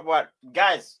 What?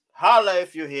 Guys, holla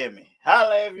if you hear me.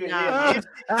 Holla if you hear me.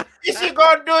 Is she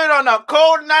gonna do it on a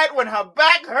cold night when her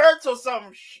back hurts or some?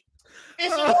 Is she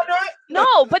gonna do it?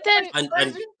 No, but then And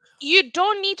you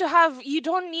don't need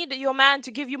your man to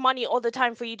give you money all the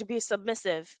time for you to be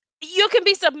submissive. You can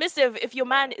be submissive if your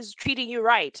man is treating you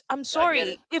right. I'm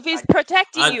sorry. If he's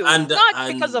protecting you, not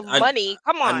because of money.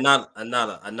 Come on.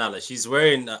 Anala. She's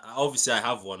wearing, obviously I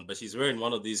have one, but she's wearing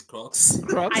one of these Crocs.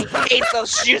 I hate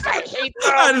those shoes. I hate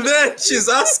them. And then she's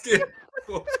asking.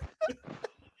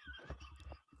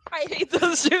 I hate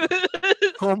those shoes.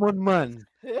 Common man.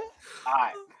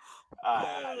 Alright.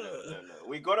 Look.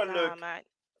 We gotta look. Man.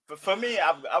 For me,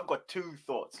 I've got two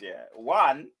thoughts. Yeah,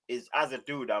 one is as a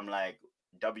dude, I'm like,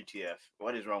 WTF?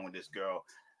 What is wrong with this girl?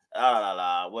 La la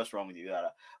la. What's wrong with you? La, la.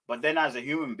 But then, as a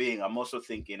human being, I'm also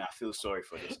thinking I feel sorry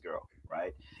for this girl,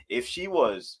 right? If she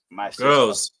was my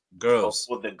sister, Girls.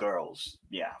 or the girls,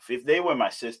 yeah. If they were my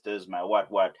sisters, my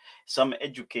what, some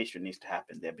education needs to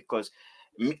happen there because,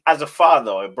 as a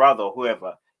father or a brother or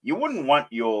whoever, you wouldn't want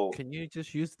your. Can you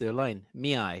just use their line?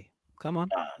 Me, I. Come on.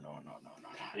 No.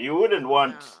 You wouldn't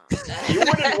want. You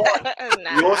wouldn't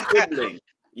want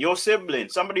your sibling,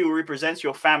 somebody who represents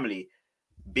your family,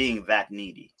 being that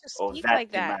needy To or speak that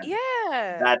like that. demanding,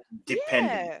 Yeah. that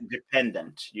Yeah.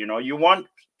 dependent. You know, you want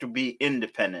to be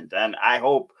independent, and I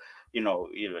hope,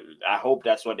 I hope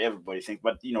that's what everybody thinks.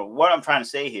 But what I'm trying to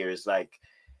say here is like,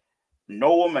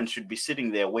 no woman should be sitting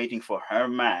there waiting for her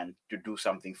man to do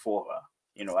something for her.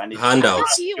 And if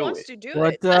Unless he wants to do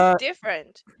it, that's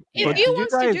different. If Yeah. he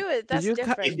wants to do it, that's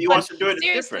different. If he But wants to do it, it's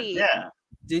different. seriously, Yeah.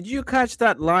 Did you catch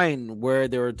that line where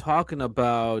they were talking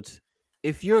about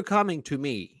if you're coming to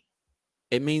me,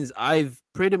 it means I've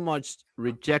pretty much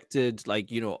rejected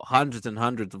hundreds and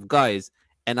hundreds of guys,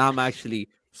 and I'm actually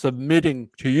submitting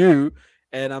to you,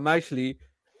 and I'm actually,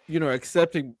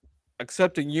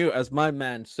 accepting you as my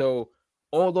man. So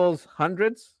all those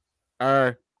hundreds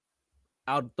are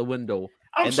out the window.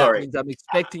 I'm That sorry. means I'm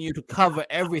expecting you to cover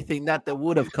everything that they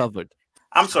would have covered.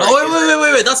 I'm sorry.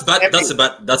 Oh, wait. That's bad. MP,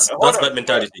 That's bad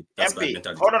mentality. That's bad MP,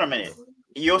 mentality. hold on a minute.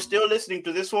 You're still listening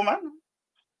to this woman?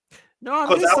 No, I'm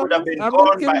Because just, I would have been I'm gone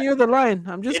just giving by. you the line.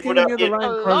 I'm just It would giving have you the been line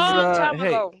a because, long time hey,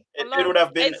 ago. it would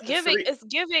have been It's giving. three.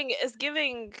 It's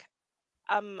giving.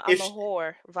 I'm If a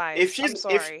whore vibe. if I'm she's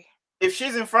sorry. if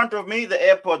she's in front of me, the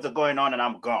AirPods are going on and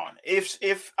I'm gone. If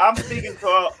I'm speaking to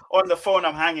her on the phone,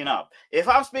 I'm hanging up. If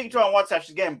I'm speaking to her on WhatsApp,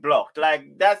 she's getting blocked.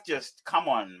 Like that's just come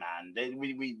on, man.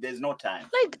 There's no time.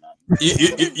 Like, You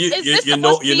is this you supposed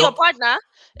know to be you your know partner?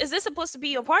 Is this supposed to be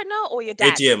your partner or your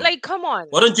dad? ATM. Like, come on.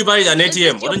 Why don't you buy an Is this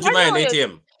ATM? Why your don't you buy an partner or your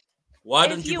ATM? Why if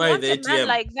don't you you buy want the a man ATM?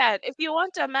 like that, if you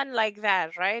want a man like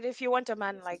that, right? If you want a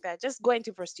man like that, just go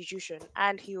into prostitution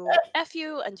and he'll F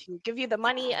you and he'll give you the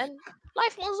money and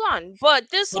life moves on. But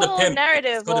this It's got a whole pimp. It's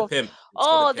narrative got a of, pimp. It's got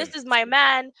a oh, pimp. this is my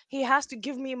man, he has to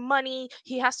give me money,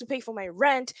 he has to pay for my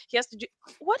rent, he has to do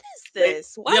what is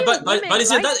this? Why Yeah, are but women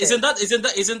isn't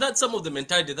like that some of the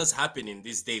mentality that's happening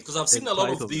these days? Because I've seen a lot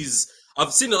of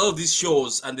Entitlement. these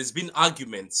shows, and there's been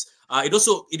arguments. It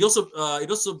also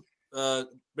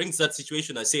brings that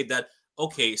situation. I say that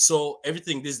okay, so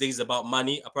everything these days is about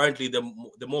money. Apparently,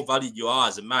 the more valued you are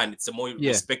as a man, it's the more Yeah.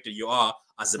 respected you are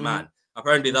as a Mhm. man.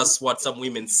 Apparently, that's what some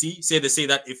women see. They say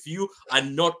that if you are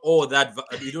not all that,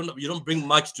 you don't bring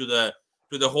much to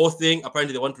the whole thing.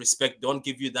 Apparently, they want respect. They don't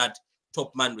give you that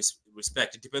top man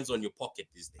respect. It depends on your pocket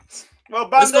these days. Well,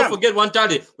 Let's not forget one time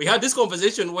we had this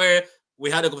conversation where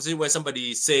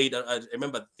somebody said, I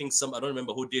remember, I don't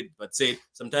remember who did, but said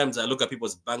sometimes I look at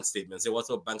people's bank statements. Say, what's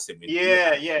your bank statement?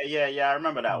 Yeah. I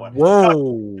remember that one. Whoa.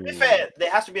 No, to be fair, there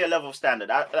has to be a level of standard.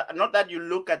 Not that you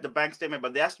look at the bank statement,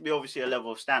 but there has to be obviously a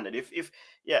level of standard. If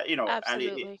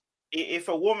Absolutely. and if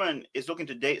a woman is looking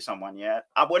to date someone,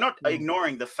 we're not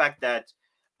ignoring the fact that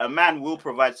a man will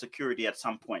provide security at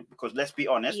some point, because let's be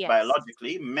honest, Yes.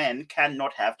 biologically, men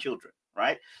cannot have children,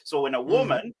 right? So when a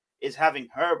woman is having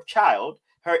her child,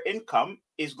 her income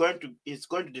is going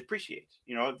to depreciate,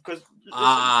 because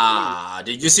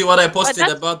did you see what I posted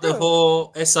that's about the true.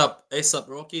 whole ASAP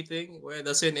Rocky thing, where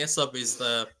they're saying ASAP is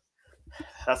the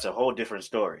that's a whole different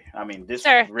story. I mean, this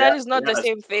Sir, that is not the Rihanna's-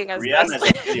 same thing as Rihanna's this.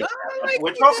 actually-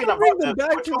 we're talking about Bring them the,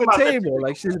 back we're to talking the about table.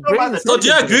 Like she's we're talking about bringing. the- So do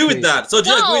you something to the agree with table. that? So do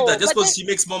you agree with No, that? Just but because she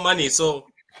makes more money, so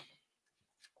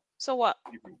So what?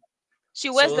 She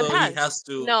wears the he pants. has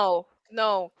to. No.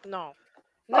 Not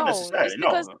No, necessarily, it's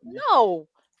because no.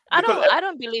 Because I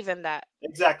don't believe in that.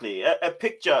 Exactly. A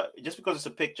picture, just because it's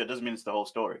a picture, doesn't mean it's the whole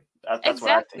story. That's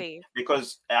what I think. Exactly.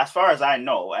 Because as far as I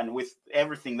know, and with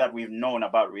everything that we've known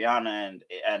about Rihanna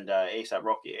and ASAP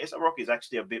Rocky is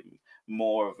actually a bit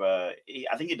more of a.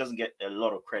 I think he doesn't get a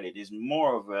lot of credit. He's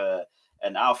more of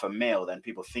an alpha male than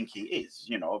people think he is.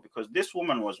 Because this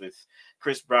woman was with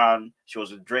Chris Brown. She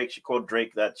was with Drake. She called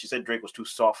Drake that. She said Drake was too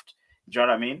soft. Do you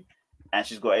know what I mean? And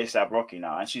she's got ASAP Rocky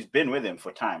now, and she's been with him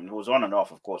for time. It was on and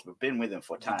off, of course, but been with him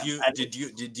for time. Did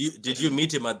you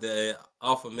meet him at the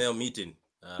alpha male meeting?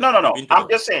 No. I'm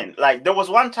just saying, like, there was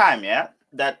one time,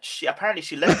 that she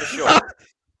left the show.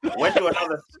 went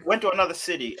to another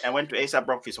city and went to A$AP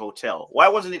Rocky's hotel. Why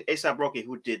wasn't it A$AP Rocky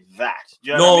who did that?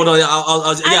 Do you know what I mean?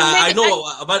 I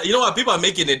know, but you know what? People are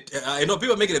making it. I know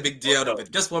people are making a big deal out of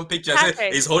it. Just one picture,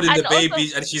 Patrick, he's holding the and also-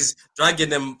 baby, and she's dragging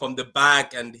them from the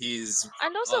back, and he's.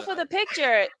 And also for the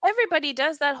picture, everybody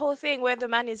does that whole thing where the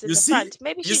man is in You the see? front.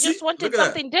 Maybe You she see? just wanted Look at that.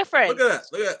 something different. Look at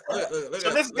that. Look at that. Look So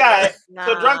at this that. guy, so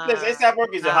Nah, Drunk says A$AP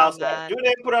Rocky's a house guy. man. Dude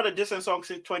ain't put out a dissing song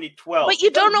since 2012. But you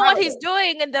It don't doesn't know what matter. he's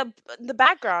doing in the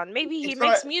background. Maybe he It's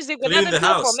makes not- music with Clean other the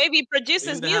people. house. Maybe he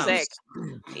produces Clean the house. music.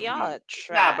 Y'all Nah,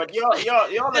 trash. but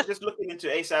y'all are just looking into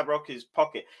A$AP Rocky's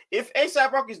pocket. If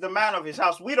A$AP Rocky's the man of his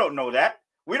house, we don't know that.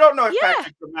 We don't know if Yeah.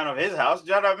 Patrick's the man of his house.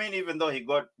 Do you know what I mean? Even though he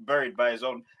got buried by his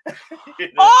own. You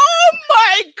know? Oh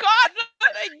my God!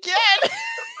 Not again.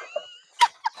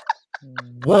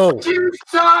 Whoa. Jesus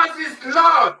is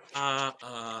Lord.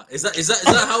 Is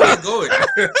that how we're going?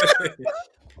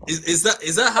 Is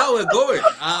that how we're going?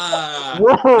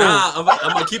 Whoa. Nah, I'm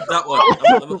gonna keep that one.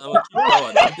 I'm gonna keep that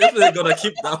one. I'm definitely gonna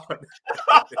keep that one.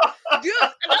 Dude,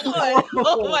 another one.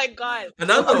 Oh my God.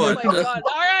 Another Oh one. my God.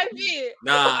 R.I.P.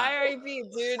 Nah. R.I.P.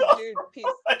 Dude, peace.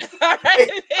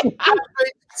 R.I.P.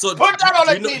 So Put that on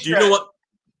a do you t-shirt. know what?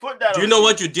 Put that. Do you know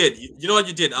what you did? You know what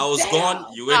you did? I was gone.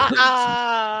 You went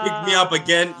and digged me up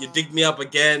again. You digged me up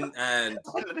again, and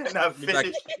Not you're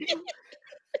like,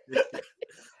 finished.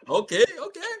 okay.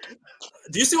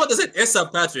 Do you see what they said?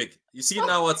 S$AP Patrick. You see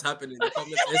now what's happening in the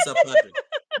comments? S$AP Patrick.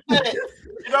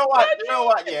 You know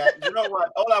what? Yeah. You know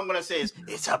what? All I'm gonna say is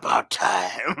it's about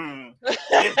time.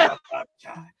 It's about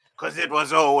time. Cause it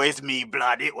was always me,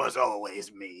 blood. It was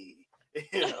always me.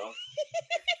 You know.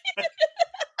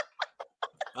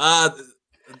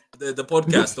 The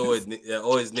podcast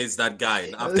always needs that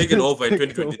guy. I've taken over in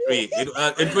 2023.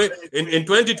 In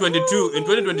 2022, in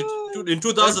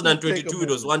 2022, it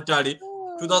was one Charlie.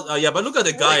 Yeah, but look at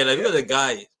the guy. Like, look at the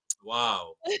guy.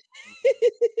 Wow.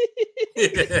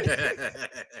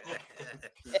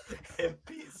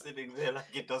 MP sitting there like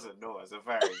it doesn't know us.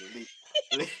 Apparently.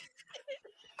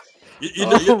 You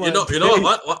know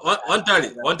what? One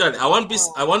time,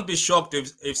 I won't be shocked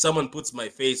if someone puts my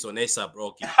face on A$AP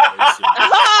Rocky.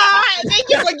 Thank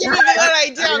you for giving me that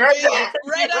idea. I'm doing it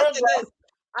right after this.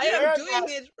 I am doing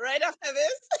it right after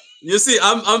this. You see,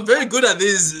 I'm very good at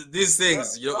these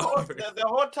things. You know, the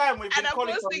whole time we've been And I'm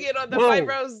calling posting from, it on the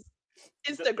Fibro's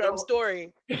Instagram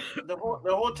story. the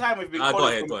whole time we've been go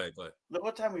calling ahead. the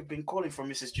whole time we've been calling for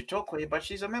Mrs. Chitokwe, but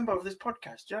she's a member of this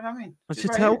podcast. Do you know what I mean? What's She's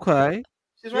your right here. tailquay?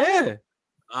 She's right Yeah. here.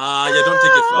 Yeah, don't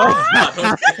take it far.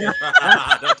 Don't take it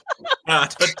far. Don't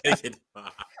take it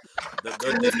far. Don't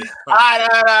take it far.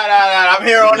 I'm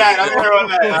here all night.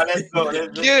 Let's go.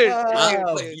 Dude, You know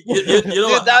what?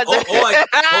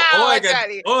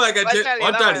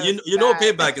 You know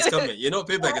payback is coming. You know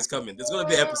payback is coming. There's gonna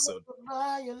be an episode.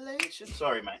 Violation.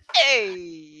 Sorry, man.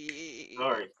 Hey.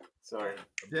 Sorry.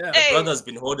 Yeah. The brother's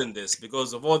been holding this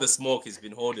because of all the smoke he's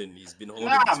been holding. He's been holding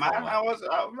Nah, this for a man. while.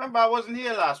 I remember I wasn't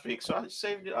here last week, so I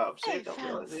saved it up. Saved up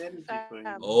all the energy for you.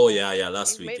 Oh yeah,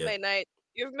 last You've week. made Yeah. my night.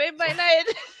 You've made my night.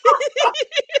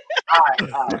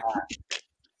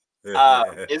 All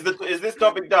right. Is this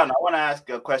topic done? I want to ask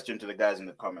a question to the guys in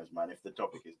the comments, man. If the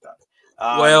topic is done.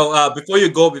 Well, before you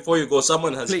go,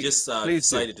 someone has just please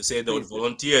decided to say they would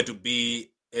volunteer to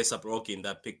be A$AP Rocky in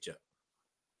that picture.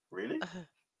 Really?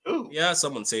 Who? Yeah,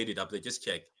 someone said it up there. Just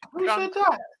check. Who said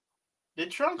that? Did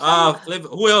Trump say that?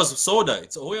 Who else? Soda.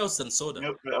 It's who else than Soda?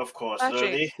 No, of course.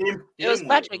 Patrick. Him It was way.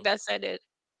 Patrick that said it.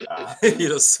 You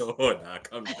know, Soda.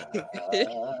 Come down.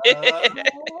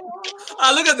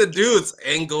 Look at the dudes.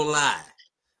 Ain't gonna lie.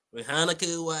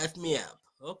 Rihanna wife me up.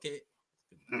 Okay.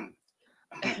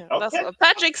 That's what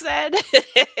Patrick said.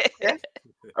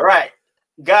 All right,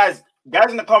 guys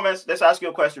in the comments, let's ask you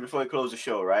a question before we close the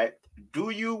show. Right?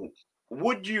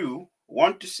 Would you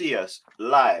want to see us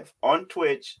live on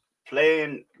Twitch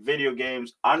playing video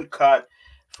games uncut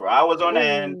for hours on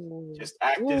end, just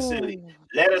acting silly?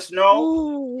 Let us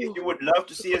know if you would love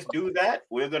to see us do that.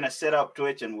 We're gonna set up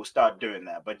Twitch and we'll start doing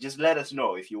that. But just let us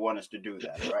know if you want us to do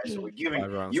that. All right. So we're giving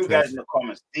you guys in the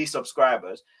comments, these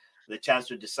subscribers, the chance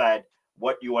to decide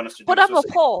what you want us to Put do. up a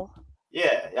poll.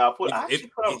 Yeah, I'll put up a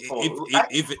poll.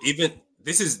 Even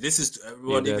this is to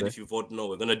everyone. Even if you vote no,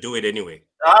 we're gonna do it anyway.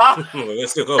 We're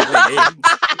still gonna play games.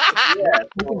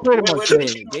 We can pretty much play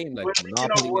a game like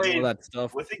Monopoly and all that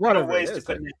stuff. We're thinking of ways to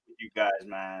connect with you guys,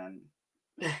 man.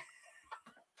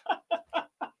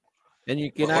 And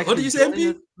you can what do you say,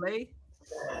 MP? play.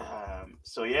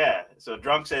 So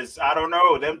Drunk says, I don't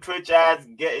know. Them Twitch ads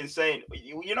get insane.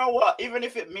 You know what? Even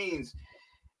if it means,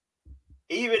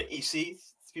 you see,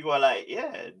 people are like,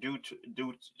 yeah, do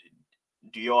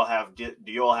do you all have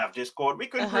Discord? We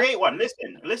can create one.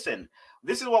 Listen.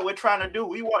 This is what we're trying to do.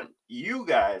 We want you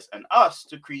guys and us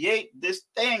to create this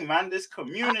thing, man, this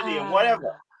community and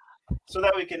whatever, so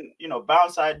that we can,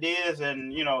 bounce ideas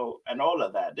and and all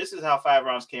of that. This is how 5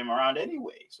 rounds came around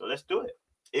anyway. So let's do it.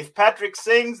 If Patrick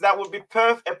sings, that would be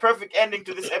a perfect ending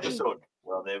to this episode.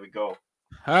 Well, there we go.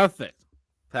 Perfect,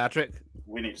 Patrick.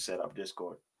 We need to set up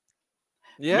Discord.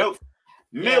 Yeah.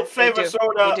 Milk Flavor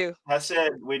Soda has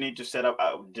said we need to set up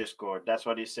our Discord. That's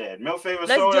what he said. Milk Flavor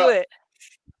Soda. Let's do it.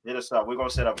 Hit us up. We're gonna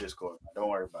set up Discord. Don't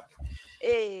worry about it.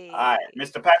 Hey. All right,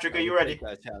 Mr. Patrick, are you ready?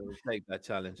 Take that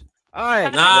challenge. All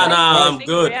right. Nah, I'm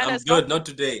good. I'm good. Not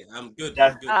today. I'm good.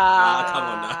 I'm good. Come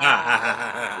on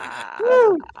now.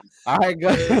 All right,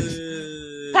 guys.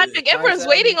 Patrick, everyone's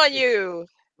waiting on you.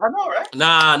 I know, right?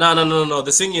 No.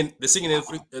 The singing is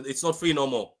free. It's not free no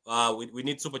more. We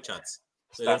need super chats.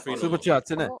 So super chats,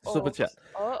 innit? Super chat.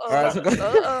 All right,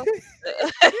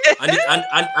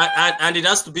 and it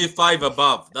has to be 5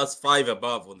 above. That's 5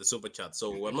 above on the super chat.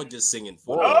 So we're not just singing.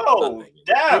 Oh,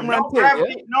 damn! No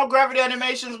gravity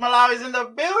animations. Malawi's in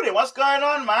the building. What's going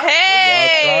on, man?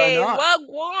 Hey,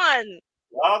 Wagwan.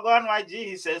 Wagwan, my G.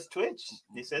 He says Twitch.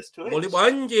 You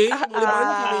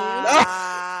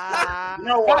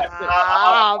know what?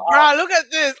 Bro, look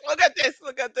at this.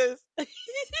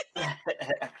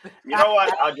 You know what?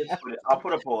 I'll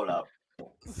put a poll up.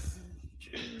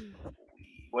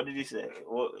 What did he say?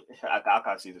 Well, I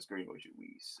can't see the screen. What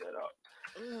we set up?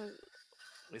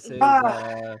 It says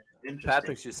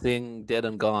Patrick should sing "Dead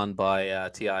and Gone" by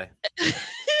Ti.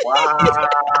 Wow!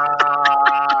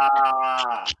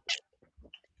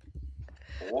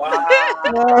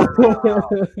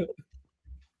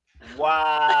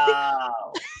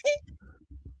 Wow!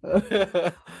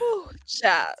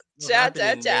 Cha.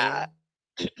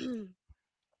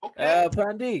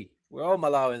 Pandy, we're all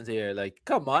Malawans here. Like,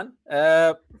 come on.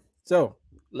 So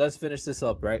let's finish this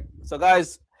up, right? So,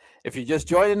 guys, if you're just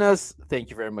joining us, thank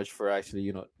you very much for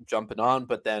actually, jumping on.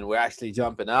 But then we're actually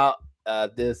jumping out.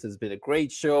 This has been a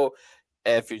great show.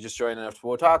 If you're just joining us,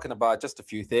 we're talking about just a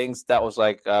few things. That was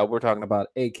like we're talking about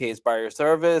AK's barrier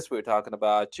service. We're talking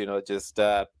about just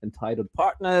entitled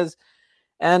partners,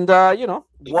 and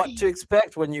what to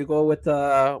expect when you go with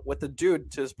the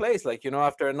dude to his place, like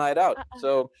after a night out.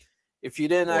 So if you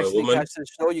didn't actually catch the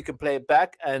show, you can play it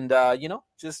back and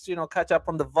just catch up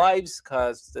on the vibes,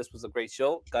 because this was a great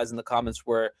show. Guys in the comments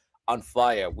were on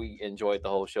fire. We enjoyed the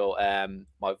whole show. I'm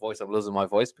losing my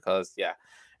voice because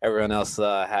everyone else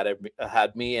had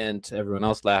me and everyone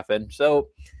else laughing. So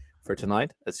for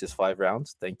tonight, it's just 5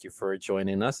 rounds. Thank you for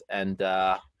joining us. And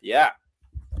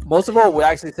most of all, we're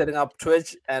actually setting up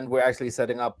Twitch, and we're actually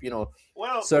setting up,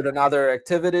 certain other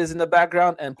activities in the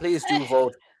background. And please do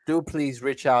vote. Do please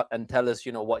reach out and tell us,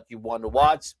 what you want to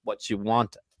watch, what you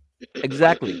want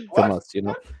exactly from us,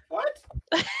 What?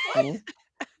 You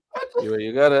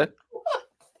got it.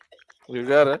 You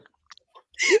got it.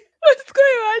 What's going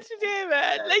on today,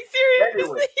 man? Like,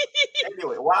 seriously.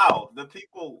 Anyway, wow. The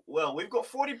people, we've got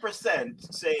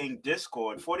 40% saying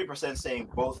Discord, 40% saying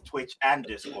both Twitch and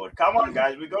Discord. Come on,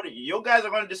 guys. You guys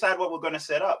are going to decide what we're going to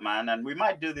set up, man. And we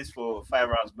might do this for 5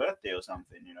 rounds birthday or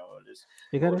something, Just,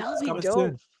 you got it.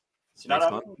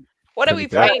 What are we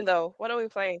playing, though? What are we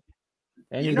playing?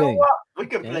 Anything. You know what? We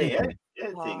can play anything.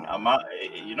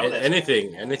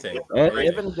 Anything.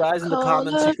 Even guys in the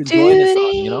comments, you can join us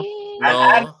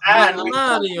on,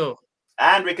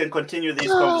 And we can continue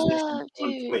these conversations on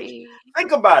Twitch.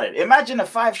 Think about it. Imagine a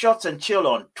 5 shots and chill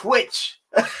on Twitch.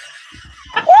 That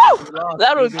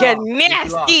will get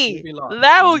nasty.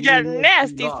 That will get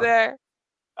nasty, sir.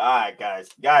 All right, guys,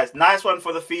 nice one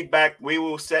for the feedback. We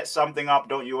will set something up.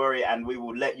 Don't you worry, and we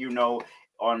will let you know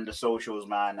on the socials,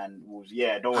 man. And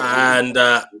don't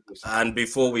worry. And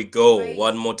before we go,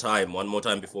 one more time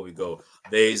before we go,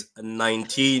 there's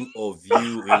 19 of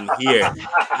you in here,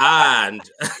 and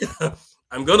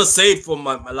I'm gonna say it for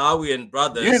my Malawian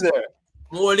brothers.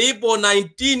 Molipo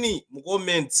 19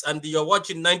 comments, and you're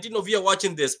watching. 19 of you are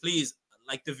watching this. Please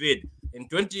like the vid. In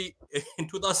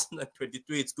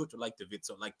 2023, it's good to like the vid.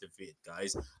 So like the vid,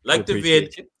 guys. Like the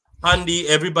vid. Pandy,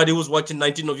 everybody who's watching,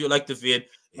 19 of you like the vid.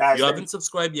 If you haven't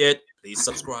subscribed yet, please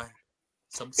subscribe.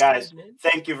 Guys,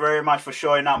 thank you very much for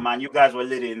showing up, man. You guys were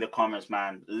litty in the comments,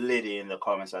 man. Litty in the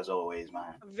comments as always,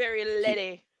 man. Very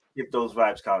litty. Keep those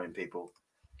vibes coming, people.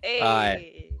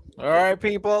 Hey. All right,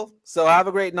 people. So have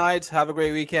a great night. Have a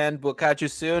great weekend. We'll catch you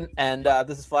soon. And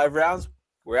this is 5 rounds.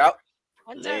 We're out.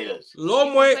 Later.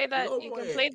 Long way. You can play